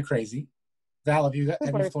kind of crazy. Val, have you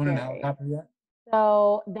flown in a helicopter yet?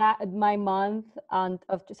 So that my month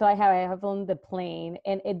so I have on the plane,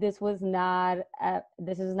 and this is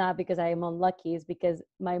not because I am unlucky. It's because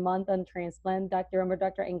my month on transplant, Dr.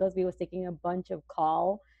 Englesby was taking a bunch of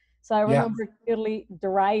call. So I remember clearly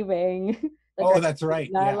driving. That's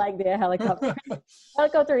right. Not like the helicopter.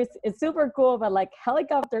 Helicopter is super cool, but like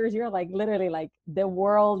helicopters, you're like literally like the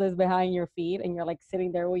world is behind your feet, and you're like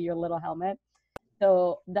sitting there with your little helmet.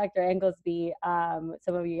 So Dr. Englesby,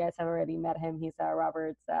 some of you guys have already met him. He's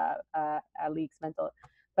Robert's league's mentor,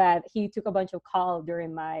 but he took a bunch of calls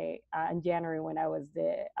during my in January when I was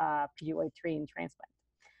the PGY3 in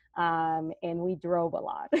transplant, and we drove a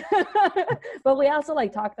lot. But we also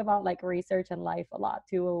like talked about like research and life a lot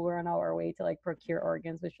too. We were on our way to like procure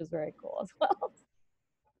organs, which was very cool as well.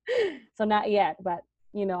 So not yet, but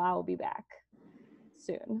I will be back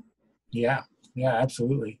soon. Yeah,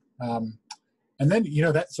 absolutely. And then,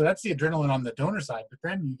 that's the adrenaline on the donor side, but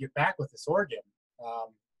then you get back with this organ.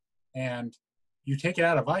 And you take it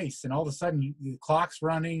out of ice, and all of a sudden the clock's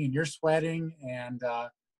running and you're sweating, and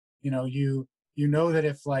you know that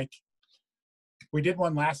if, like, we did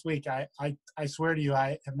one last week, I swear to you,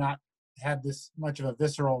 I have not had this much of a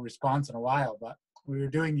visceral response in a while, but we were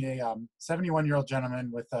doing a 71-year-old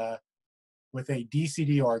gentleman with a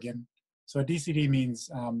DCD organ. So a DCD means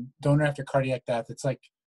donor after cardiac death. It's like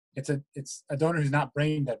it's a donor who's not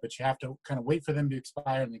brain dead, but you have to kind of wait for them to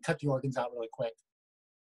expire and then cut the organs out really quick.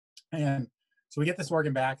 And so we get this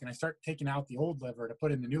organ back, and I start taking out the old liver to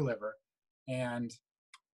put in the new liver. And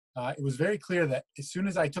it was very clear that as soon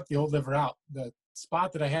as I took the old liver out, the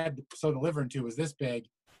spot that I had to sew the liver into was this big.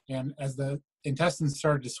 And as the intestines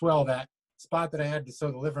started to swell, that spot that I had to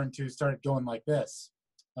sew the liver into started going like this,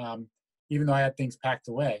 even though I had things packed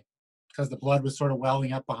away, because the blood was sort of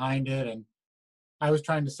welling up behind it. And I was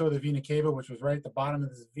trying to sew the vena cava, which was right at the bottom of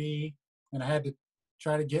this V, and I had to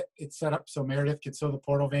try to get it set up so Meredith could sew the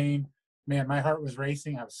portal vein. Man, my heart was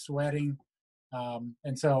racing. I was sweating.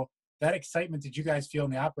 And so that excitement that you guys feel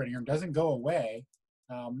in the operating room doesn't go away.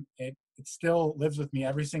 It still lives with me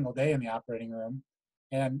every single day in the operating room.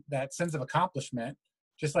 And that sense of accomplishment,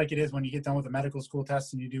 just like it is when you get done with a medical school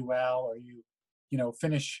test and you do well, or you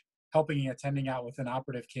finish helping and attending out with an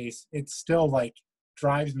operative case, it still like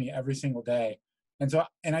drives me every single day.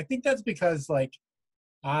 And I think that's because, like,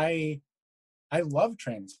 I love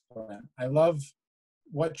transplant. I love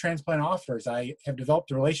what transplant offers. I have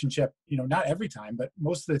developed a relationship, not every time, but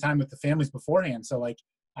most of the time with the families beforehand. So like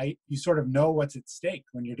you sort of know what's at stake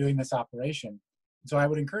when you're doing this operation. So I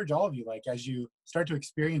would encourage all of you, like, as you start to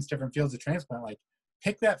experience different fields of transplant, like,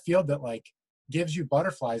 pick that field that like gives you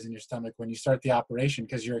butterflies in your stomach when you start the operation,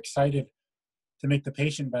 because you're excited to make the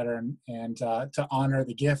patient better and to honor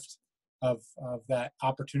the gift of that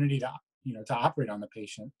opportunity to operate on the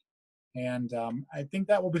patient. And I think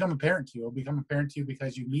that will become apparent to you. It will become apparent to you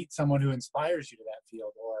because you meet someone who inspires you to that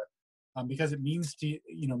field, or because it means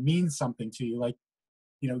something to you. Like,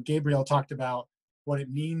 Gabriel talked about what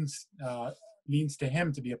it means to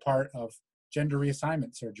him to be a part of gender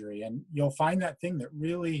reassignment surgery. And you'll find that thing that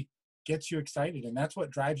really gets you excited. And that's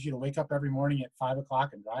what drives you to wake up every morning at 5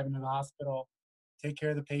 o'clock and drive into the hospital, take care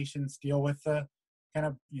of the patients, deal with the kind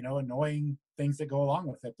of, annoying things that go along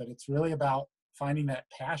with it. But it's really about finding that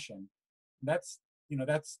passion. That's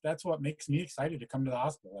what makes me excited to come to the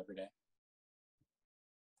hospital every day.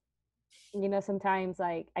 Sometimes,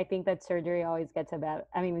 like, I think that surgery always gets a bad,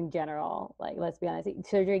 in general, like, let's be honest,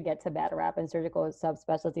 surgery gets a bad rap, and surgical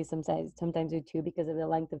subspecialties sometimes do too, because of the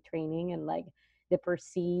length of training and like the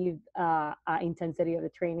perceived intensity of the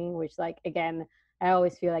training, which, like, again, I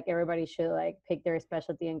always feel like everybody should like pick their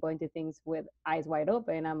specialty and go into things with eyes wide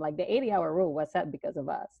open. I'm like, the 80-hour rule was set because of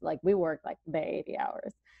us. Like, we work like the 80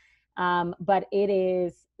 hours. But it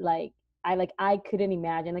is like, I couldn't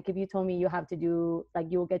imagine, like, if you told me you have to do, like,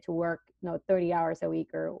 you'll get to work 30 hours a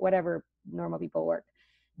week or whatever normal people work,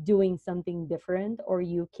 doing something different, or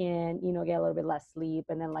you can get a little bit less sleep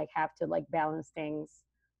and then like have to like balance things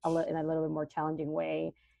in a little bit more challenging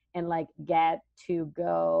way, and like get to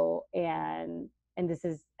go and this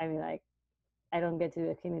is, like, I don't get to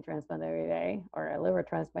do a kidney transplant every day or a liver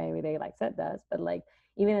transplant every day like Seth does, but like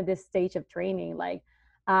even at this stage of training, like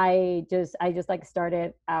I just like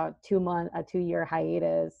started out 2-year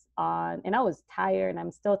hiatus on, and I was tired and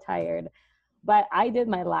I'm still tired, but I did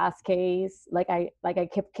my last case. I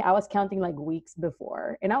was counting like weeks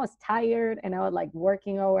before, and I was tired, and I was like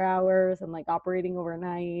working over hours and like operating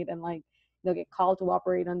overnight, and like get called to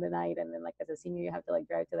operate on the night, and then like as a senior you have to like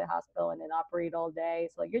drive to the hospital and then operate all day.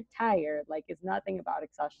 So like you're tired, like it's nothing about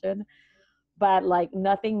exhaustion. But like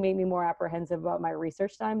nothing made me more apprehensive about my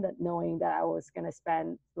research time than knowing that I was going to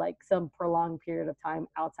spend like some prolonged period of time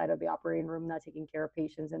outside of the operating room, not taking care of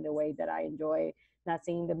patients in the way that I enjoy, not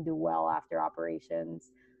seeing them do well after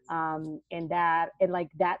operations. And like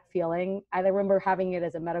that feeling, I remember having it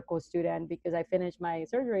as a medical student, because I finished my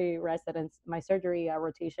surgery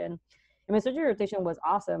rotation. And my surgery rotation was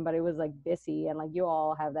awesome, but it was like busy, and like you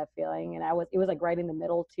all have that feeling. And it was like right in the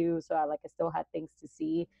middle too. So I still had things to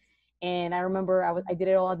see. And I remember I did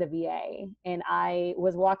it all at the VA, and I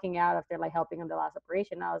was walking out after like helping him the last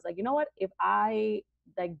operation. I was like, you know what? If I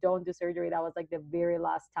like don't do surgery, that was like the very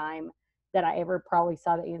last time that I ever probably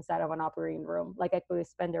saw the inside of an operating room. Like I could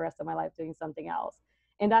spend the rest of my life doing something else.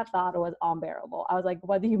 And that thought was unbearable. I was like,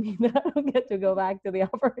 what do you mean that I don't get to go back to the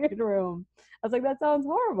operating room? I was like, that sounds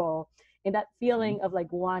horrible. And that feeling of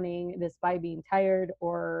like wanting, despite being tired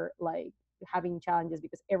or like having challenges,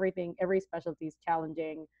 because every specialty is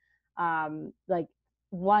challenging, like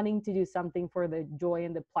wanting to do something for the joy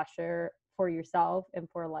and the pleasure for yourself and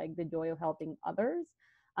for like the joy of helping others,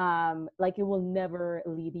 like it will never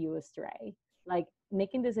lead you astray. Like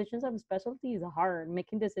making decisions of specialty is hard.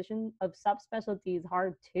 Making decisions of subspecialty is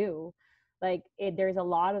hard too. Like there's a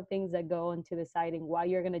lot of things that go into deciding what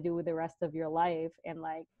you're gonna do with the rest of your life, and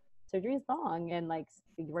like surgery is long, and like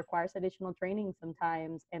it requires additional training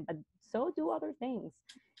sometimes, and but so do other things.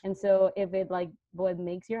 And so if it like what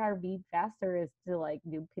makes your heart beat faster is to like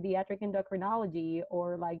do pediatric endocrinology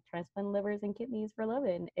or like transplant livers and kidneys for a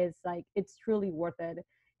living, it's like it's truly worth it.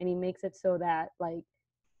 And he makes it so that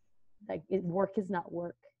work is not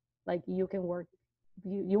work. Like you can work,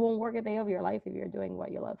 you won't work a day of your life if you're doing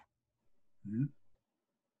what you love. Mm-hmm.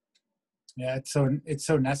 Yeah, it's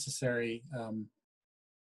so necessary,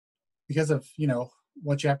 because of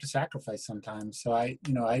what you have to sacrifice sometimes. So I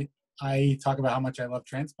talk about how much I love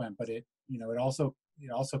transplant, but it also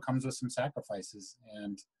comes with some sacrifices.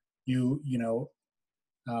 And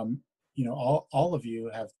all of you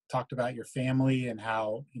have talked about your family and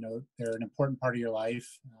how they're an important part of your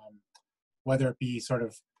life, whether it be sort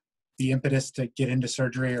of the impetus to get into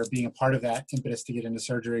surgery or being a part of that impetus to get into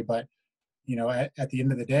surgery. But at the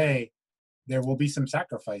end of the day, there will be some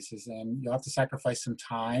sacrifices, and you'll have to sacrifice some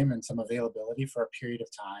time and some availability for a period of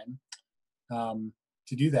time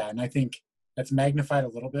to do that. And I think that's magnified a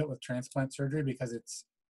little bit with transplant surgery, because it's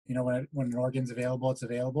when an organ's available, it's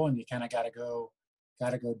available, and you kind of gotta go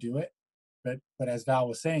do it. But as Val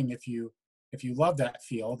was saying, if you love that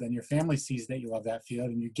field and your family sees that you love that field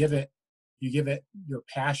and you give it your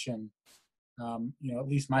passion, at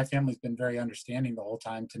least my family's been very understanding the whole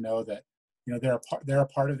time to know that they're a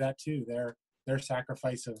part of that too. Their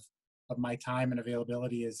sacrifice of my time and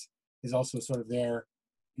availability is also sort of their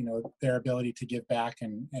ability to give back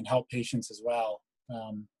and help patients as well.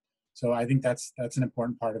 So I think that's an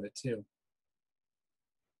important part of it too.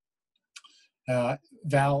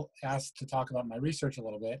 Val asked to talk about my research a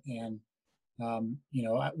little bit, and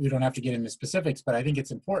we don't have to get into specifics, but I think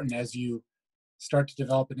it's important as you start to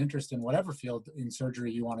develop an interest in whatever field in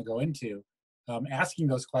surgery you want to go into, asking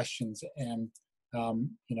those questions. And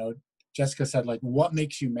Jessica said, like, what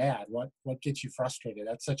makes you mad? What gets you frustrated?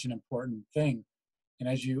 That's such an important thing. And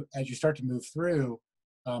as you start to move through,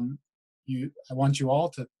 I want you all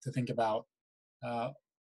to think about,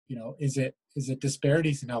 is it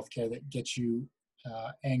disparities in healthcare that get you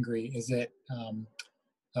angry? Is it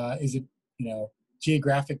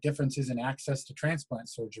geographic differences in access to transplant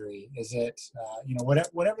surgery? Is it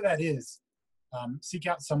whatever that is? Seek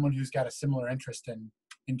out someone who's got a similar interest and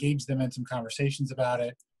engage them in some conversations about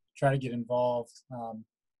it. Try to get involved.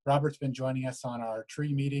 Robert's been joining us on our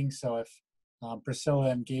tree meetings, so if Priscilla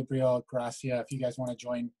and Gabriel, Gracia, if you guys want to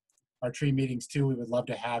join our tree meetings too, we would love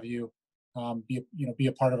to have you. Be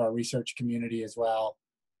a part of our research community as well.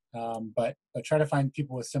 But try to find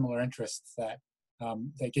people with similar interests that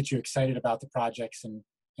get you excited about the projects, and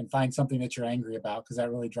find something that you're angry about, because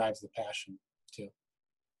that really drives the passion too.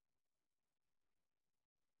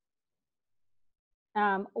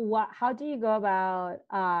 How do you go about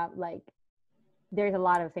there's a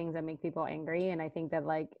lot of things that make people angry, and I think that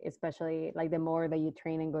especially the more that you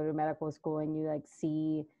train and go to medical school and you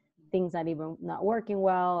see things not working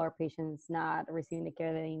well, or patients not receiving the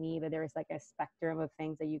care that they need, that there's a spectrum of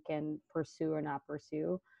things that you can pursue or not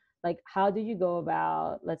pursue. How do you go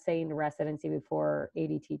about, let's say in residency before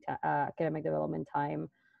ADT academic development time,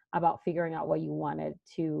 about figuring out what you wanted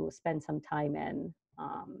to spend some time in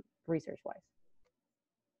research wise?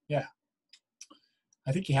 Yeah,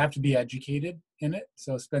 I think you have to be educated in it.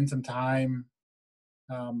 So spend some time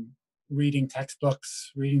reading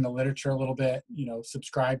textbooks, reading the literature a little bit,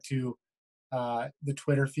 subscribe to the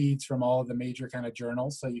Twitter feeds from all of the major kind of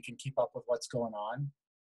journals so you can keep up with what's going on.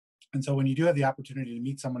 And so when you do have the opportunity to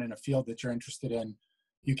meet someone in a field that you're interested in,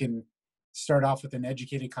 you can start off with an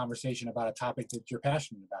educated conversation about a topic that you're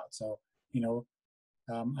passionate about. So,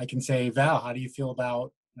 I can say, Val, how do you feel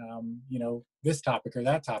about, this topic or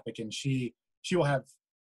that topic? And she will have,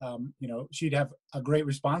 she'd have a great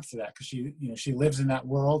response to that, because she lives in that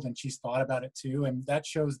world and she's thought about it too. And that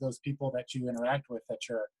shows those people that you interact with that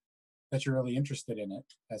you're really interested in it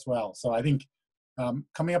as well. So I think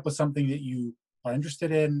coming up with something that you are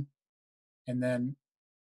interested in, and then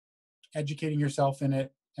educating yourself in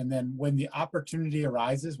it. And then when the opportunity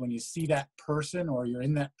arises, when you see that person or you're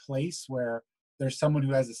in that place where there's someone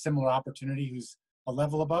who has a similar opportunity, who's a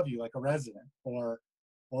level above you, like a resident or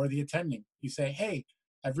the attending, you say, hey,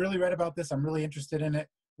 I've really read about this. I'm really interested in it.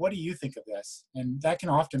 What do you think of this? And that can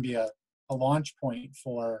often be a launch point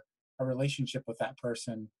for a relationship with that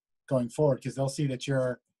person going forward, because they'll see that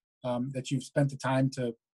that you've spent the time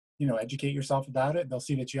to educate yourself about it. They'll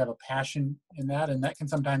see that you have a passion in that, and that can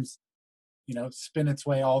sometimes spin its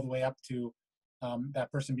way all the way up to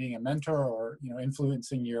that person being a mentor, or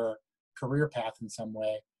influencing your career path in some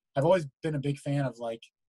way. I've always been a big fan of like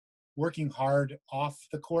working hard off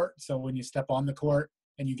the court. So when you step on the court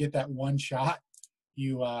and you get that one shot,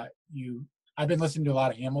 I've been listening to a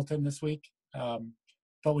lot of Hamilton this week.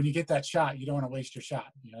 But when you get that shot, you don't want to waste your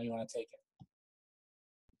shot. You know, you want to take it.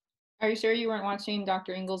 Are you sure you weren't watching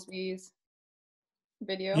Dr. Ingleby's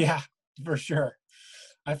video? Yeah, for sure.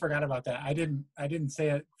 I forgot about that. I didn't say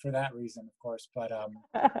it for that reason, of course, but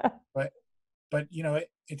you know,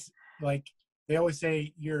 it's like they always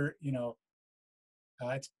say they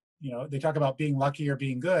talk about being lucky or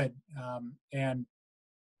being good. And,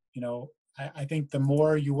 you know, I think the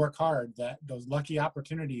more you work hard, that those lucky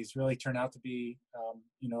opportunities really turn out to be,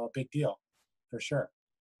 you know, a big deal for sure.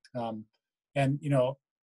 And, you know,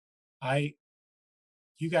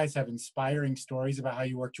 you guys have inspiring stories about how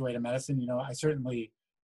you worked your way to medicine. You know, I certainly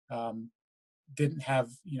didn't have,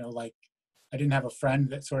 you know, like I didn't have a friend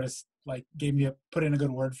that sort of like put in a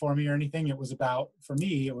good word for me or anything. For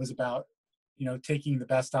me, it was about, you know, taking the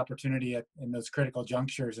best opportunity in those critical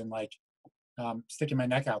junctures and like sticking my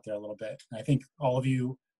neck out there a little bit. And I think all of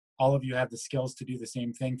you have the skills to do the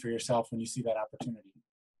same thing for yourself when you see that opportunity.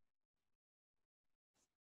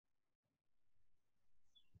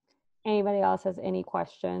 Anybody else has any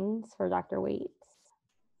questions for Dr. Waits?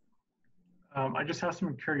 I just have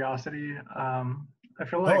some curiosity. I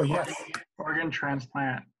feel like organ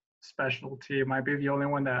transplant specialty might be the only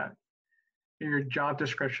one that in your job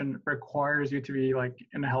description requires you to be like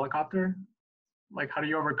in a helicopter. Like, how do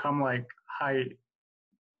you overcome like height,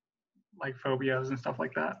 like phobias and stuff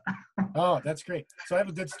like that? Oh, that's great. So I have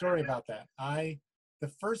a good story about that. The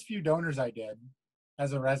first few donors I did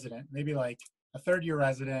as a resident, maybe like a third-year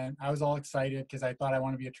resident, I was all excited because I thought I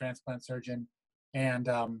want to be a transplant surgeon. And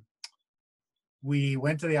we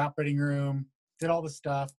went to the operating room, did all the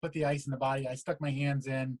stuff, put the ice in the body. I stuck my hands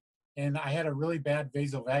in, and I had a really bad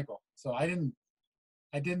vasovagal. So I didn't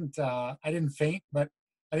faint, but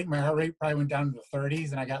I think my heart rate probably went down to the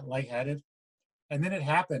 30s, and I got lightheaded. And then it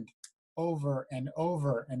happened over and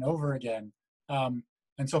over and over again. And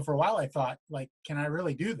so for a while I thought, like, can I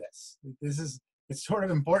really do this? It's sort of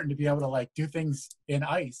important to be able to like do things in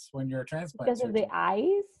ice when you're a transplant surgeon. Because of the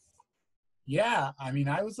ice? Yeah, I mean,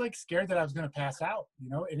 I was like scared that I was going to pass out, you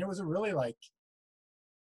know, and it was a really like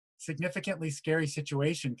significantly scary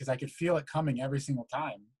situation because I could feel it coming every single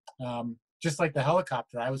time. Just like the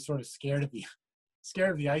helicopter, I was sort of scared of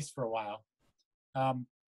the ice for a while.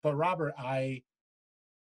 But Robert, I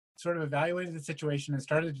sort of evaluated the situation and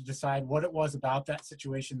started to decide what it was about that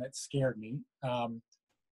situation that scared me.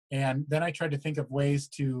 And then I tried to think of ways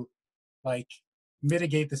to like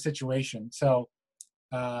mitigate the situation. So,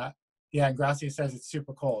 yeah, Gracia says it's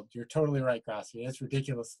super cold. You're totally right, Gracia. It's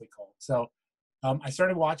ridiculously cold. So I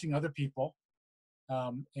started watching other people,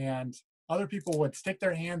 and other people would stick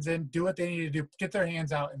their hands in, do what they needed to do, get their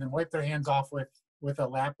hands out, and then wipe their hands off with a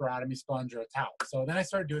laparotomy sponge or a towel. So then I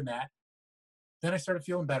started doing that. Then I started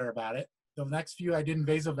feeling better about it. The next few I did in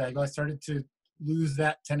vasovagal, I started to lose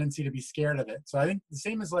that tendency to be scared of it. So I think the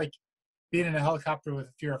same as like being in a helicopter with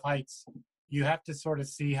a fear of heights, you have to sort of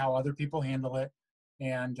see how other people handle it.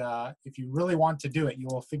 And if you really want to do it, you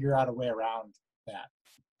will figure out a way around that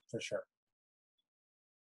for sure.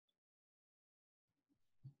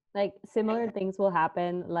 Like similar things will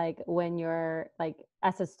happen like when you're like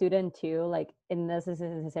as a student too, like it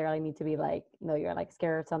doesn't necessarily need to be like, no, you're like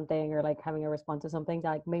scared of something or like having a response to something,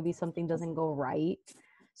 like maybe something doesn't go right.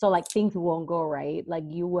 So like things won't go right. Like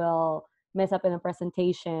you will mess up in a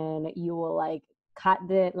presentation, you will like cut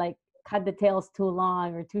the tails too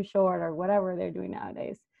long or too short or whatever they're doing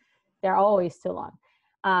nowadays. They're always too long.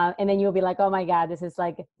 And then you'll be like, oh my God,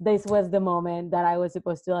 this was the moment that I was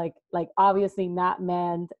supposed to like obviously not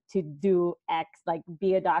meant to do X, like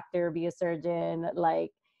be a doctor, be a surgeon,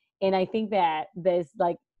 like, and I think that this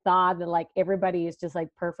like thought that like everybody is just like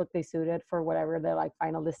perfectly suited for whatever their like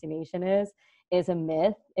final destination is a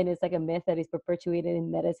myth. And it's like a myth that is perpetuated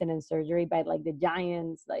in medicine and surgery by like the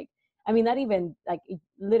giants. Like, I mean, not even like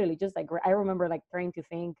literally just like, I remember like trying to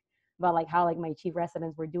think about like how like my chief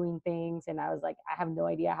residents were doing things, and I was like, I have no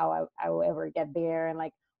idea how I will ever get there, and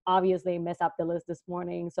like obviously mess up the list this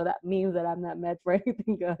morning, so that means that I'm not meant for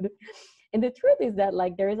anything good. And the truth is that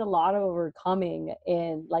like there is a lot of overcoming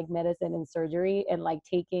in like medicine and surgery, and like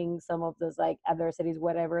taking some of those like adversities,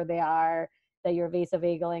 whatever they are, that you're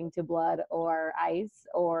vasovagaling to blood or ice,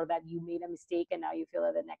 or that you made a mistake and now you feel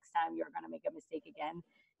that the next time you're going to make a mistake again.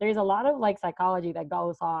 There's a lot of like psychology that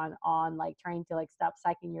goes on like trying to like stop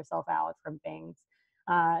psyching yourself out from things,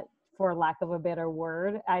 for lack of a better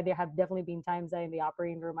word. There have definitely been times that in the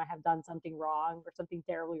operating room I have done something wrong or something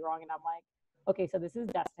terribly wrong, and I'm like, okay, so this is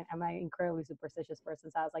destined. I'm an incredibly superstitious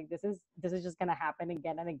person. So I was like, this is just gonna happen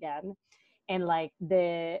again and again. And like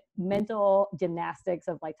the mental gymnastics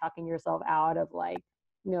of like talking yourself out of like,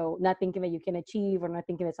 not thinking that you can achieve, or not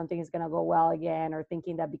thinking that something is gonna go well again, or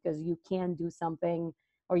thinking that because you can do something,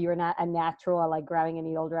 or you're not a natural at like grabbing a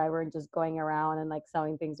needle driver and just going around and like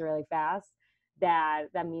selling things really fast, that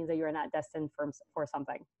means that you're not destined for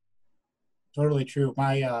something. Totally true.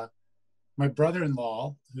 My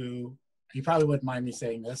brother-in-law, who you probably wouldn't mind me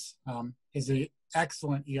saying this, is an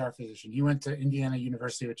excellent ER physician. He went to Indiana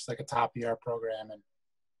University, which is like a top ER program, and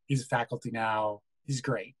he's a faculty now. He's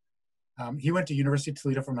great. He went to University of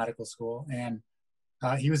Toledo for medical school, and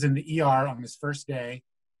he was in the ER on his first day,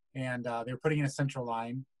 and they were putting in a central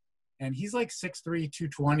line. And he's like 6'3",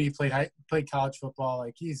 220, played college football.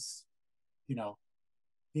 Like he's a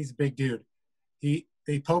big dude.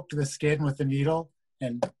 They poked the skin with the needle,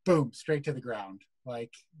 and boom, straight to the ground.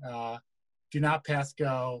 Like, do not pass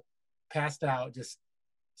go, passed out, just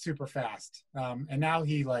super fast. And now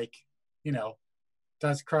he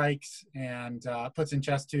does crikes and puts in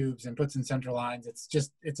chest tubes and puts in central lines.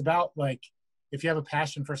 It's about like, if you have a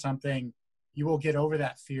passion for something, you will get over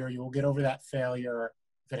that fear. You will get over that failure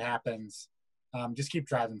if it happens. Just keep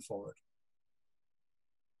driving forward.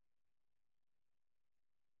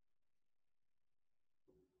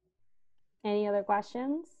 Any other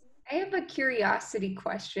questions? I have a curiosity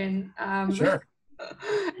question. Sure.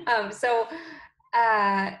 So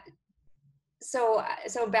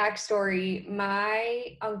backstory,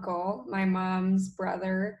 my uncle, my mom's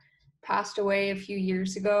brother, passed away a few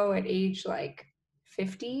years ago at age like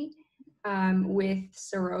 50 with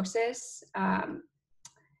cirrhosis.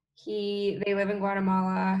 They live in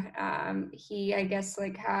Guatemala. He, I guess,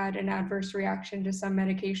 like had an adverse reaction to some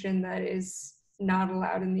medication that is not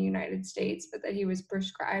allowed in the United States, but that he was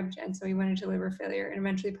prescribed. And so he went into liver failure and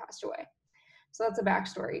eventually passed away. So that's a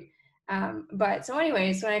backstory. But so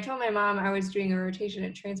anyways, when I told my mom I was doing a rotation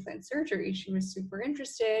at Transplant Surgery, she was super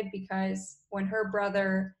interested because when her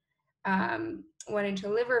brother went into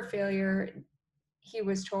liver failure, he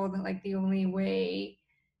was told that like the only way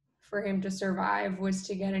for him to survive was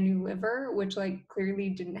to get a new liver, which like clearly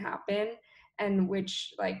didn't happen, and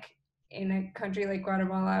which like in a country like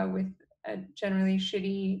Guatemala with a generally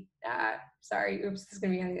shitty, this is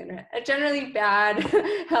gonna be on the internet, a generally bad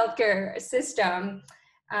healthcare system,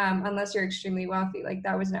 unless you're extremely wealthy, like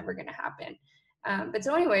that was never gonna happen. But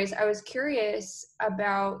so anyways, I was curious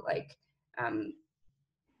about like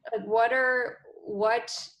what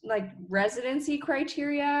like residency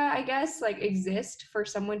criteria, I guess, like exist for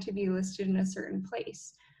someone to be listed in a certain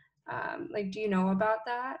place. Like, do you know about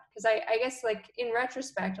that? Because I guess like in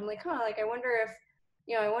retrospect, I'm like, like I wonder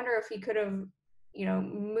if he could have,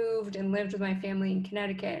 moved and lived with my family in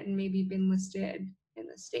Connecticut and maybe been listed in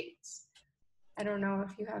the States. I don't know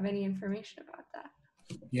if you have any information about that.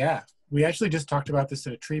 Yeah, we actually just talked about this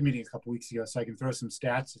at a tree meeting a couple weeks ago, so I can throw some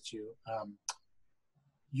stats at you.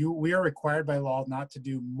 We are required by law not to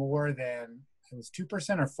do more than, it was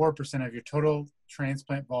 2% or 4% of your total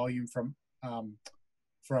transplant volume from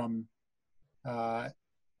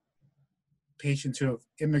patients who have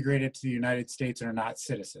immigrated to the United States and are not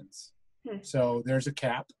citizens. So there's a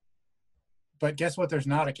cap. But guess what there's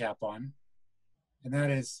not a cap on? And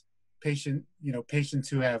that is patients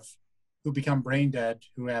who become brain dead,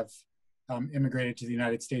 who have immigrated to the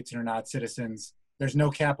United States and are not citizens. There's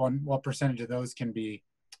no cap on what percentage of those can be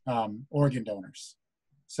organ donors.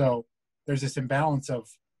 So there's this imbalance of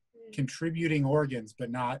contributing organs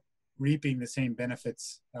but not reaping the same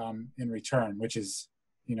benefits in return, which is,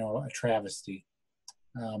 a travesty.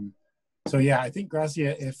 So yeah, I think,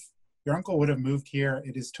 Gracia, if your uncle would have moved here,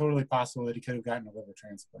 it is totally possible that he could have gotten a liver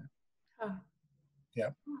transplant. Oh. Yeah.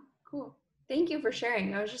 Oh, cool. Thank you for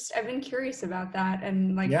sharing. I've been curious about that,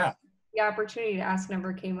 and like the opportunity to ask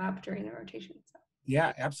never came up during the rotation. So.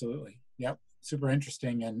 Yeah, absolutely. Yep. Super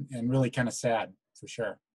interesting and really kind of sad for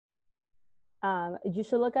sure. You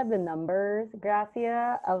should look at the numbers,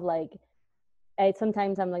 Gracia, of like,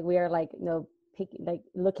 sometimes I'm like, we are like,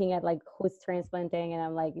 looking at like who's transplanting, and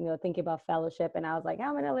I'm like, thinking about fellowship, and I was like,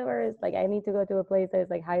 how many livers? Like, I need to go to a place that's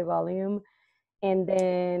like high volume. And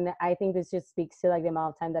then I think this just speaks to like the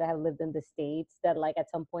amount of time that I have lived in the States, that like at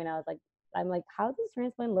some point I'm like, how does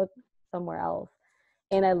transplant look somewhere else?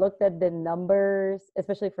 And I looked at the numbers,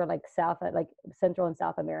 especially for like Central and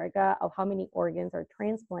South America, of how many organs are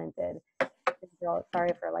transplanted.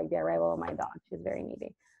 Sorry for like the arrival of my dog. She's very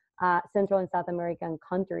needy. Central and South American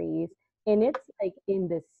countries. And it's like in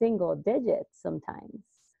the single digits sometimes,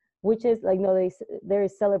 which is like,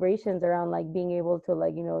 there's celebrations around like being able to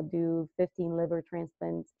like, do 15 liver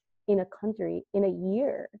transplants in a country in a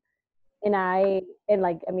year.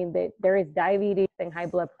 there is diabetes and high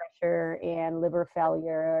blood pressure and liver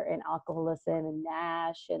failure and alcoholism and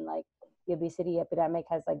NASH, and like the obesity epidemic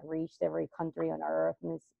has like reached every country on earth,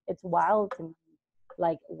 and it's wild to me,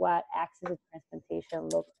 like what access to transplantation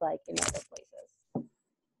looks like in other places.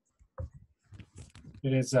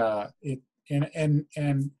 It is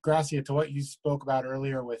and Gracia, to what you spoke about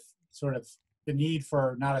earlier with sort of the need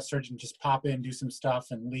for not a surgeon just pop in, do some stuff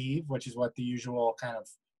and leave, which is what the usual kind of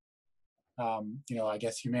I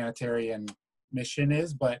guess humanitarian mission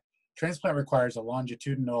is, but transplant requires a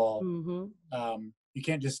longitudinal you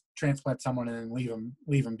can't just transplant someone and then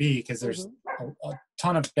leave them be, because there's a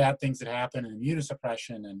ton of bad things that happen, and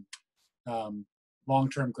immunosuppression and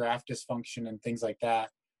long-term graft dysfunction and things like that.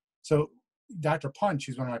 So Dr. Punch,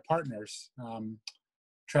 who's one of my partners,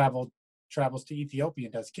 travels to Ethiopia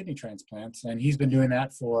and does kidney transplants, and he's been doing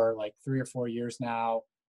that for like 3 or 4 years now,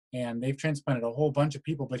 and they've transplanted a whole bunch of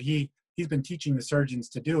people, but he's been teaching the surgeons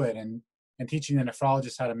to do it and teaching the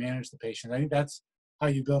nephrologists how to manage the patient. I think that's how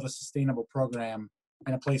you build a sustainable program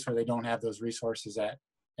in a place where they don't have those resources at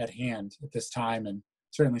hand at this time, and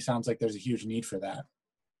certainly sounds like there's a huge need for that.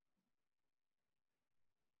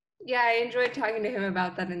 Yeah, I enjoyed talking to him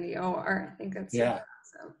about that in the OR. I think that's super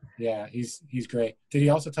awesome. Yeah, he's great. Did he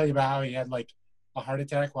also tell you about how he had like a heart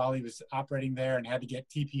attack while he was operating there and had to get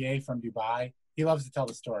TPA from Dubai? He loves to tell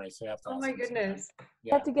the story, so you have to ask Oh my goodness.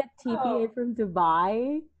 Yeah. Had to get TPA from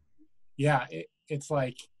Dubai? Yeah,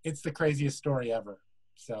 it's the craziest story ever.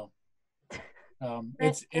 So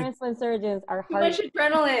transplant surgeons are too much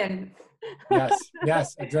adrenaline.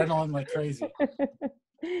 Yes, adrenaline like crazy.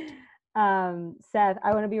 Seth,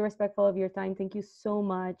 I want to be respectful of your time. Thank you so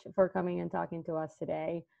much for coming and talking to us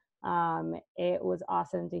today. It was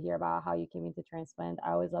awesome to hear about how you came into transplant.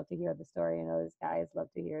 I always love to hear the story. I know these guys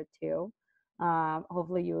love to hear it too.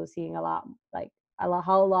 Hopefully you will seeing a lot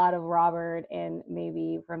of Robert, and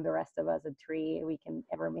maybe from the rest of us a tree we can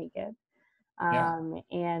ever make it. And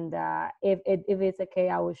if it's okay,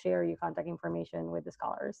 I will share your contact information with the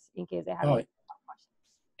scholars in case they have any questions.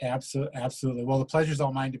 Absolutely. Well, the pleasure's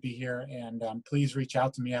all mine to be here, and please reach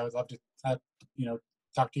out to me. I would love to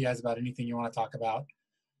talk to you guys about anything you want to talk about.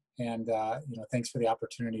 And thanks for the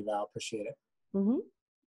opportunity, Val. Appreciate it.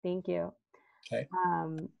 Thank you. Okay.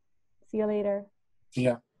 See you later. See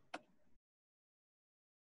ya.